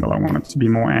on that angle. I want it to be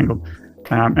more angled.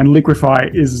 And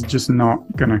liquify is just not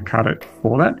going to cut it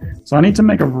for that. So I need to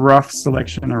make a rough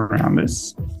selection around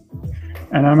this.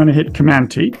 And I'm going to hit Command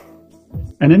T.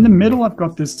 And in the middle, I've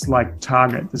got this like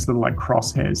target, this little like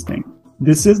crosshairs thing.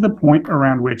 This is the point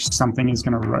around which something is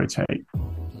going to rotate.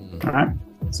 All right.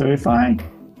 So if I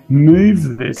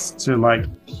move this to like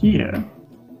here,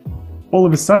 all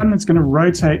of a sudden it's going to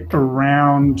rotate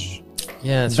around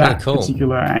that really cool.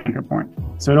 particular anchor point.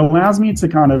 So it allows me to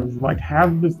kind of like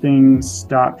have the thing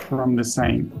start from the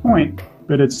same point,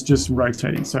 but it's just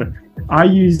rotating. So I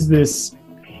use this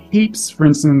heaps. For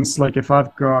instance, like if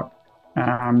I've got,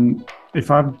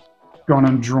 if I've gone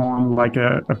and drawn like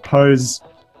a pose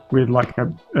with like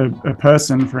a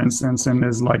person, for instance, and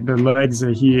there's like the legs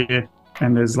are here,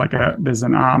 and there's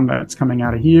an arm that's coming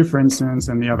out of here, for instance,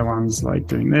 and the other one's like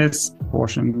doing this.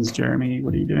 Proportions, Jeremy,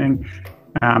 what are you doing?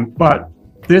 But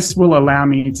this will allow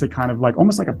me to kind of like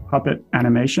almost like a puppet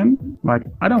animation. Like,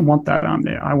 I don't want that arm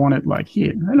there. I want it like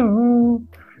here. Hello.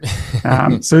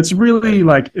 So it's really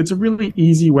like, it's a really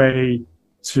easy way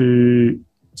to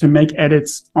to make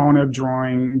edits on a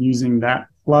drawing using that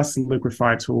plus the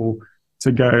liquify tool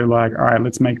to go like, all right,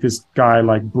 let's make this guy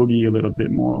like boogie a little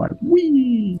bit more like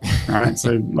wee. All right,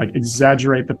 so like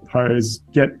exaggerate the pose,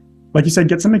 like you said,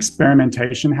 get some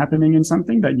experimentation happening in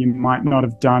something that you might not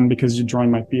have done because your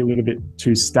drawing might be a little bit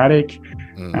too static.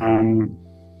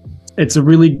 It's a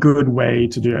really good way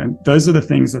to do it. And those are the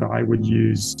things that I would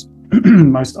use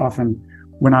most often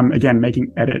when I'm, again,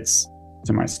 making edits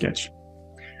to my sketch.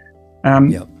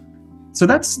 So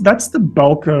that's the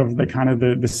bulk of the kind of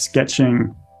the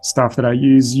sketching stuff that I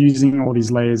use, using all these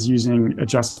layers, using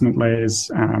adjustment layers,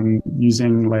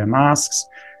 using layer masks.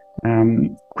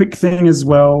 Quick thing as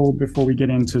well before we get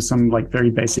into some like very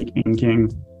basic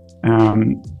inking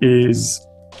is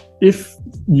if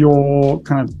you're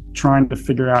kind of trying to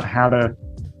figure out how to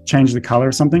change the color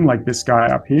of something, like this guy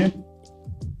up here,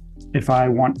 if I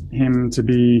want him to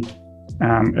be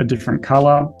a different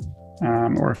color,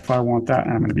 or if I want that,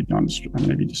 and I'm going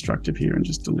to be destructive here and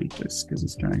just delete this because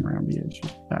it's going around the edge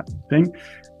of that thing.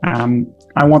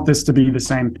 I want this to be the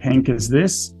same pink as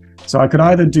this. So I could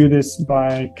either do this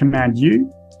by Command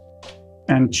U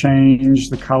and change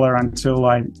the color until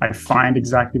I find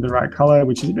exactly the right color,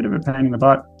 which is a bit of a pain in the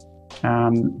butt.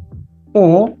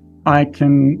 Or I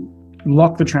can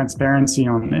lock the transparency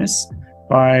on this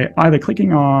by either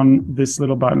clicking on this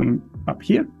little button up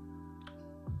here,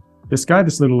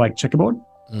 this little like checkerboard,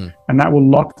 and that will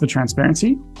lock the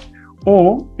transparency.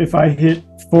 Or if I hit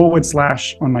 /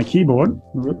 on my keyboard,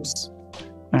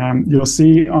 you'll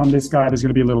see on this guy, there's going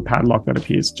to be a little padlock that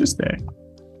appears just there.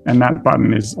 And that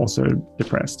button is also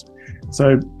depressed.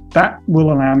 So that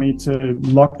will allow me to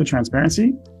lock the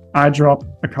transparency. I drop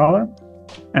a color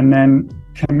and then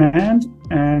Command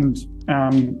and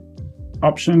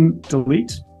Option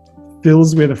Delete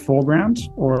fills with a foreground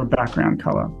or a background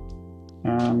color.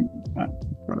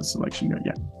 I've got a selection go,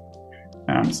 yeah.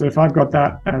 So if I've got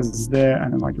that as there,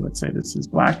 and then like, let's say this is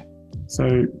black.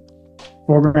 So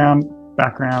foreground,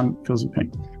 background fills with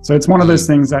pink. So it's one of those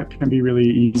things that can be really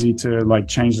easy to like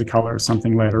change the color of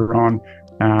something later on.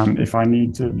 If I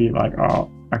need to be like,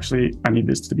 oh, actually, I need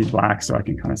this to be black so I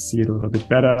can kind of see it a little bit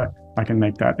better, I can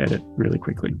make that edit really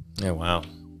quickly. Oh, wow.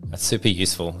 That's super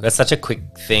useful. That's such a quick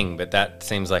thing, but that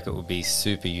seems like it would be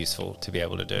super useful to be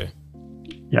able to do.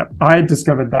 Yeah, I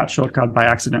discovered that shortcut by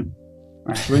accident,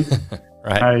 actually.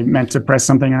 Right. I meant to press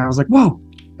something and I was like, whoa,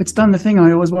 it's done the thing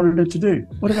I always wanted it to do.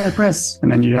 What did I press?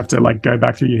 And then you have to like go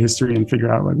back through your history and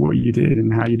figure out like what you did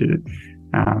and how you did it.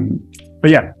 But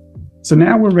yeah, so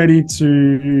now we're ready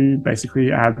to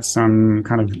basically add some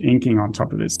kind of inking on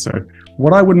top of this. So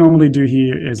what I would normally do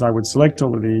here is I would select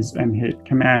all of these and hit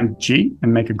Command G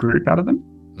and make a group out of them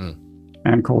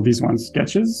and call these ones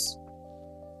sketches.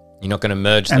 You're not going to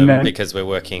merge them because we're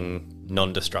working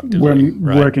non-destructively.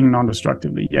 We're working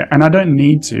non-destructively, yeah. And I don't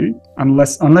need to,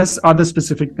 unless other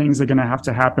specific things are going to have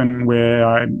to happen where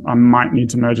I might need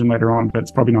to merge them later on, but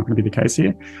it's probably not going to be the case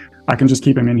here. I can just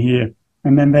keep them in here,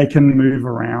 and then they can move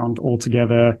around all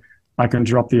together. I can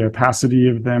drop the opacity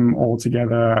of them all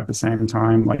together at the same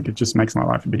time. Like, it just makes my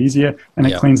life a bit easier, and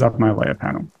it cleans up my layer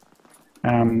panel.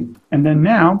 And then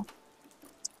now,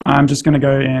 I'm just going to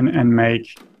go in and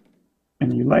make a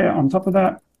new layer on top of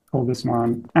that. Call this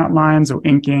one outlines or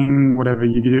inking, whatever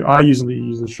you do. I usually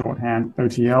use a shorthand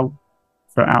OTL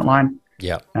for outline.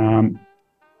 Yeah.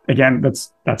 Again,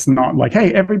 that's not like,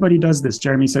 hey, everybody does this.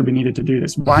 Jeremy said we needed to do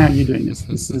this. Why aren't you doing this?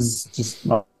 This is just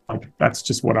like, that's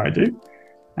just what I do.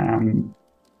 And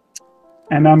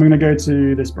I'm going to go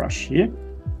to this brush here,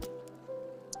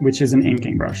 which is an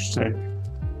inking brush. So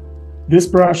this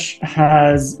brush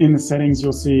has, in the settings,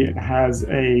 you'll see it has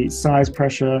a size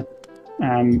pressure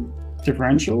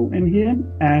differential in here,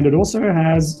 and it also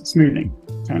has smoothing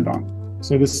turned on.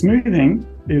 So the smoothing,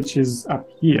 which is up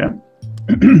here,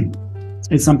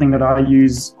 is something that I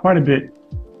use quite a bit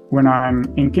when I'm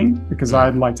inking, because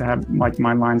I'd like to have like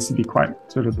my lines to be quite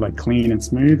sort of like clean and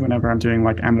smooth. Whenever I'm doing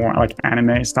like more like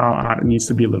anime style art, it needs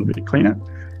to be a little bit cleaner.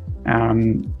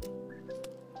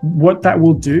 What that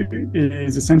will do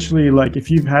is essentially like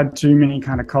if you've had too many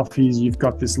kind of coffees, you've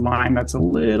got this line that's a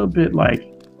little bit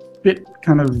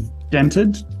kind of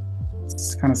dented.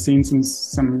 It's kind of seen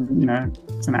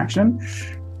some action.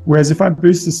 Whereas if I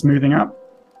boost the smoothing up,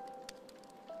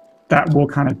 that will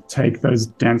kind of take those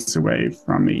dents away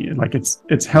from me. Like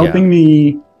it's helping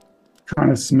me kind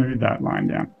of smooth that line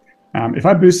down. If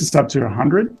I boost this up to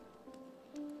 100,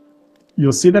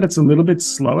 you'll see that it's a little bit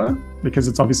slower because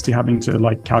it's obviously having to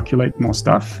like calculate more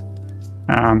stuff.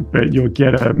 But you'll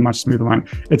get a much smoother line.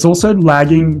 It's also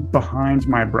lagging behind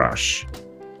my brush,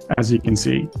 as you can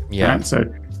see. Yeah. Right? So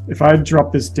if I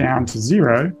drop this down to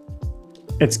 0,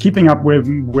 it's keeping up with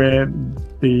where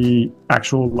the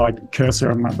actual like cursor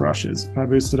of my brush is. If I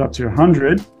boost it up to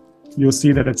 100, you'll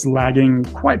see that it's lagging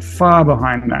quite far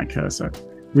behind that cursor,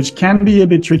 which can be a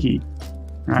bit tricky,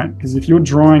 right? Because if you're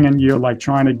drawing and you're like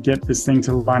trying to get this thing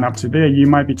to line up to there, you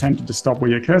might be tempted to stop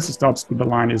where your cursor stops, but the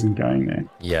line isn't going there.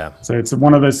 Yeah. So it's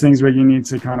one of those things where you need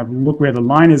to kind of look where the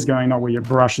line is going, not where your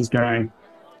brush is going,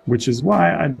 which is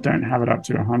why I don't have it up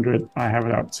to 100. I have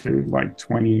it up to like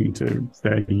 20 to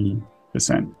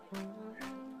 30%.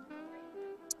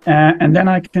 And then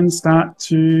I can start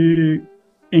to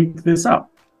ink this up,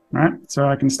 right? So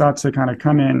I can start to kind of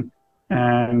come in,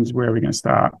 and where are we going to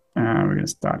start? We're going to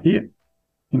start here. You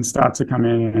can start to come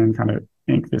in and kind of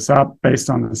ink this up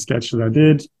based on the sketch that I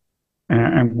did,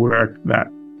 and work that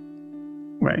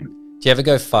way. Do you ever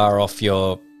go far off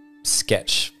your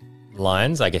sketch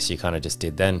lines? I guess you kind of just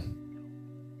did then.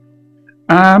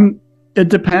 It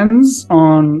depends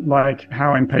on like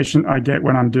how impatient I get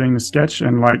when I'm doing the sketch,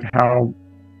 and like how,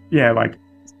 yeah, like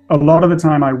a lot of the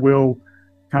time I will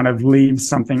kind of leave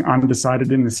something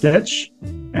undecided in the sketch,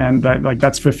 and that like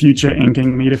that's for future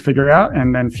inking me to figure out,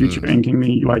 and then future inking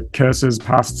me like cursors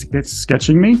past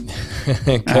sketching me.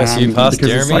 Curse you past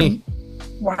Jeremy. Like,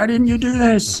 why didn't you do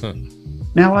this?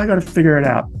 Now I got to figure it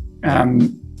out.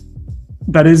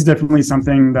 That is definitely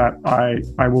something that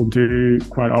I will do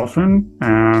quite often.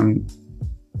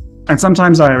 And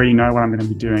sometimes I already know what I'm going to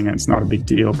be doing, and it's not a big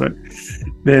deal, but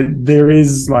there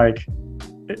is like,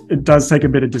 it does take a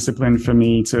bit of discipline for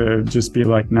me to just be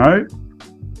like, no,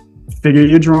 figure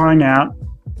your drawing out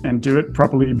and do it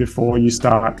properly before you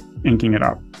start inking it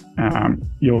up.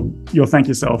 You'll thank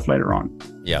yourself later on.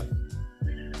 Yeah.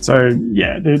 So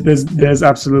yeah, there's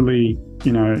absolutely,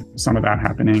 you know, some of that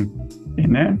happening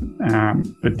in there.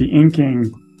 But the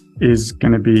inking is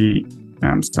going to be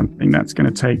something that's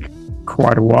going to take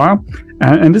quite a while.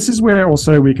 And this is where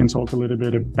also we can talk a little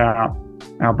bit about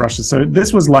our brushes. So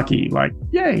this was lucky, like,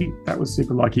 yay, that was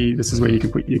super lucky. This is where you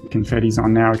can put your confettis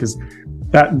on now, because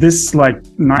this like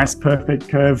nice perfect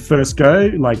curve first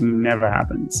go like never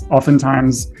happens.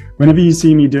 Oftentimes whenever you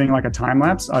see me doing like a time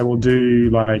lapse, I will do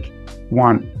like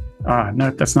one,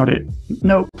 no, that's not it,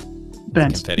 nope,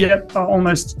 bent, confetti. Yep,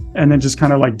 almost, and then just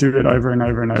kind of like do it over and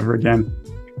over and over again,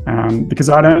 because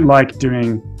I don't like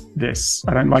doing this.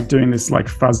 I don't like doing this like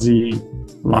fuzzy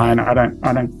line. I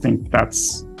don't think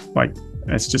that's like,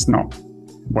 it's just not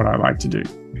what I like to do,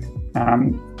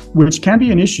 which can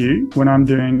be an issue when I'm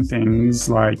doing things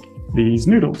like these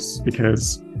noodles,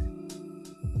 because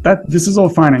this is all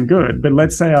fine and good, but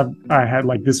let's say I had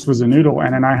like, this was a noodle,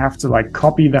 and then I have to like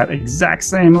copy that exact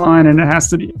same line, and it has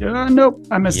to be, nope,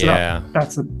 I messed it up.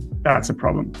 That's a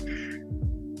problem.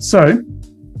 So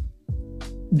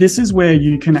this is where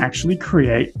you can actually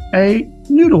create a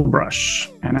noodle brush.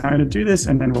 And I'm going to do this,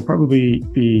 and then we'll probably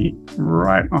be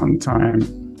right on time.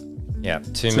 Yeah,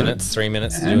 2 minutes, 3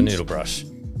 minutes to do a noodle brush.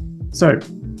 So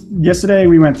yesterday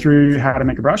we went through how to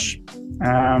make a brush.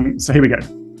 So here we go.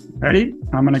 Ready?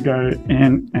 I'm going to go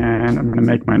in and I'm going to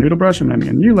make my noodle brush. I'm going to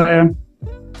make a new layer,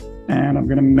 and I'm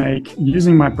going to make,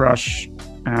 using my brush,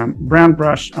 brown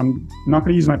brush. I'm not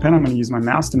going to use my pen. I'm going to use my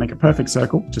mouse to make a perfect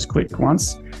circle. Just click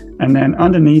once. And then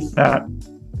underneath that,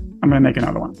 I'm going to make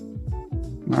another one.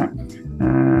 All right.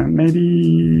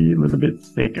 Maybe a little bit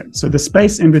thicker. So the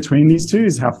space in between these two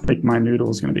is how thick my noodle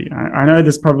is going to be. I know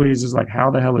this probably is just like, how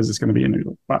the hell is this going to be a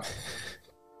noodle? But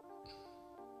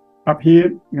up here,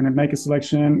 I'm going to make a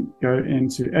selection, go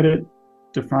into edit,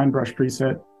 define brush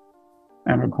preset,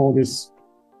 and we'll call this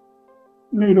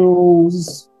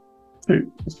noodles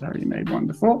 2. Just already made one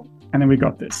before. And then we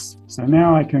got this. So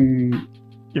now I can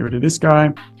get rid of this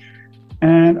guy,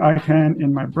 and I can,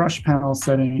 in my brush panel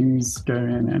settings, go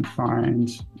in and find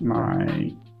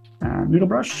my noodle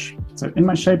brush. So in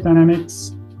my shape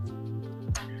dynamics,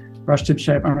 brush tip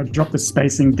shape, I'm going to drop the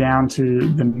spacing down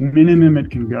to the minimum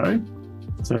it can go.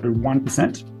 So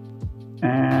 1%.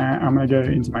 And I'm going to go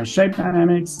into my shape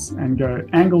dynamics and go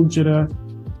angle jitter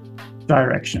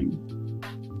direction.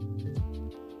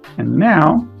 And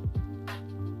now,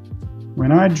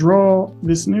 when I draw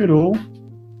this noodle,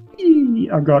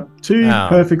 I've got two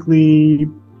perfectly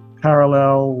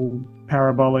parallel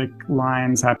parabolic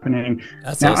lines happening.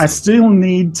 That's now, awesome. I still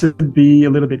need to be a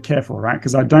little bit careful, right?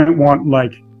 Because I don't want,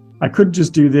 like, I could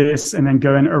just do this and then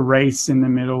go and erase in the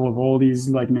middle of all these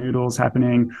like noodles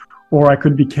happening, or I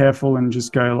could be careful and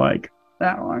just go like,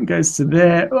 that one goes to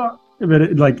there. Oh,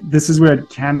 but like, this is where it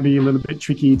can be a little bit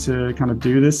tricky to kind of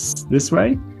do this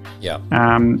way. Yeah.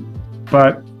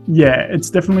 But yeah, it's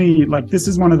definitely like, this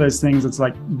is one of those things. It's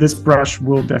like, this brush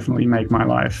will definitely make my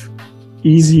life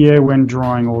easier when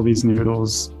drawing all these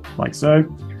noodles like so.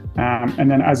 And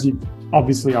then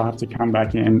obviously I'll have to come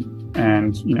back in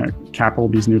and, you know, cap all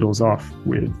these noodles off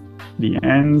with the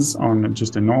ends on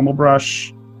just a normal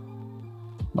brush,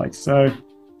 like so.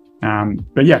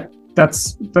 But yeah,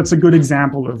 that's a good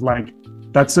example of like,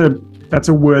 that's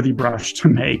a worthy brush to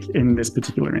make in this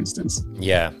particular instance.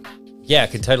 Yeah. Yeah, I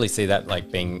could totally see that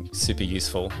like being super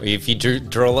useful. If you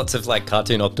draw lots of like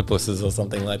cartoon octopuses or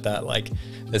something like that, like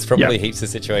there's probably heaps of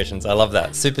situations. I love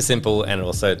that. Super simple, and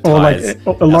also ties,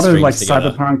 or like a lot of like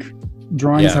together. cyberpunk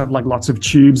drawings have like lots of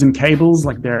tubes and cables,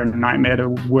 like they're a nightmare to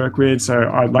work with. So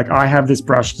I have this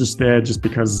brush just there just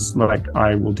because like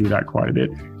I will do that quite a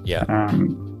bit. Yeah.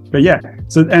 But yeah,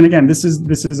 so, and again, this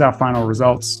is our final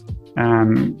results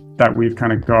that we've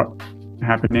kind of got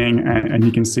happening, and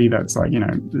you can see that's like, you know,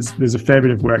 there's a fair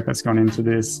bit of work that's gone into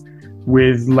this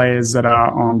with layers that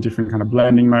are on different kind of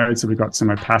blending modes. So we've got some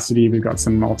opacity, we've got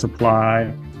some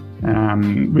multiply,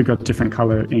 we've got different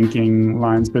color inking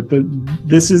lines, but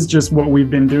this is just what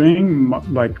we've been doing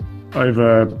like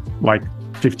over like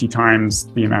 50 times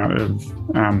the amount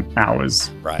of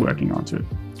hours working onto it.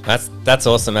 That's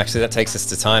awesome. Actually, that takes us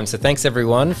to time. So thanks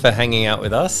everyone for hanging out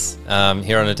with us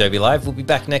here on Adobe Live. We'll be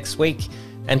back next week.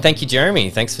 And thank you, Jeremy.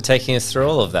 Thanks for taking us through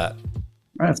all of that.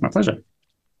 It's my pleasure.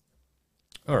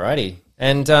 Alrighty.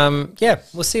 And yeah,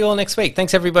 we'll see you all next week.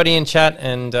 Thanks everybody in chat,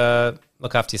 and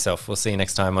look after yourself. We'll see you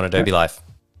next time on Adobe Live.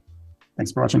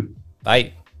 Thanks for watching.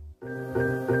 Bye.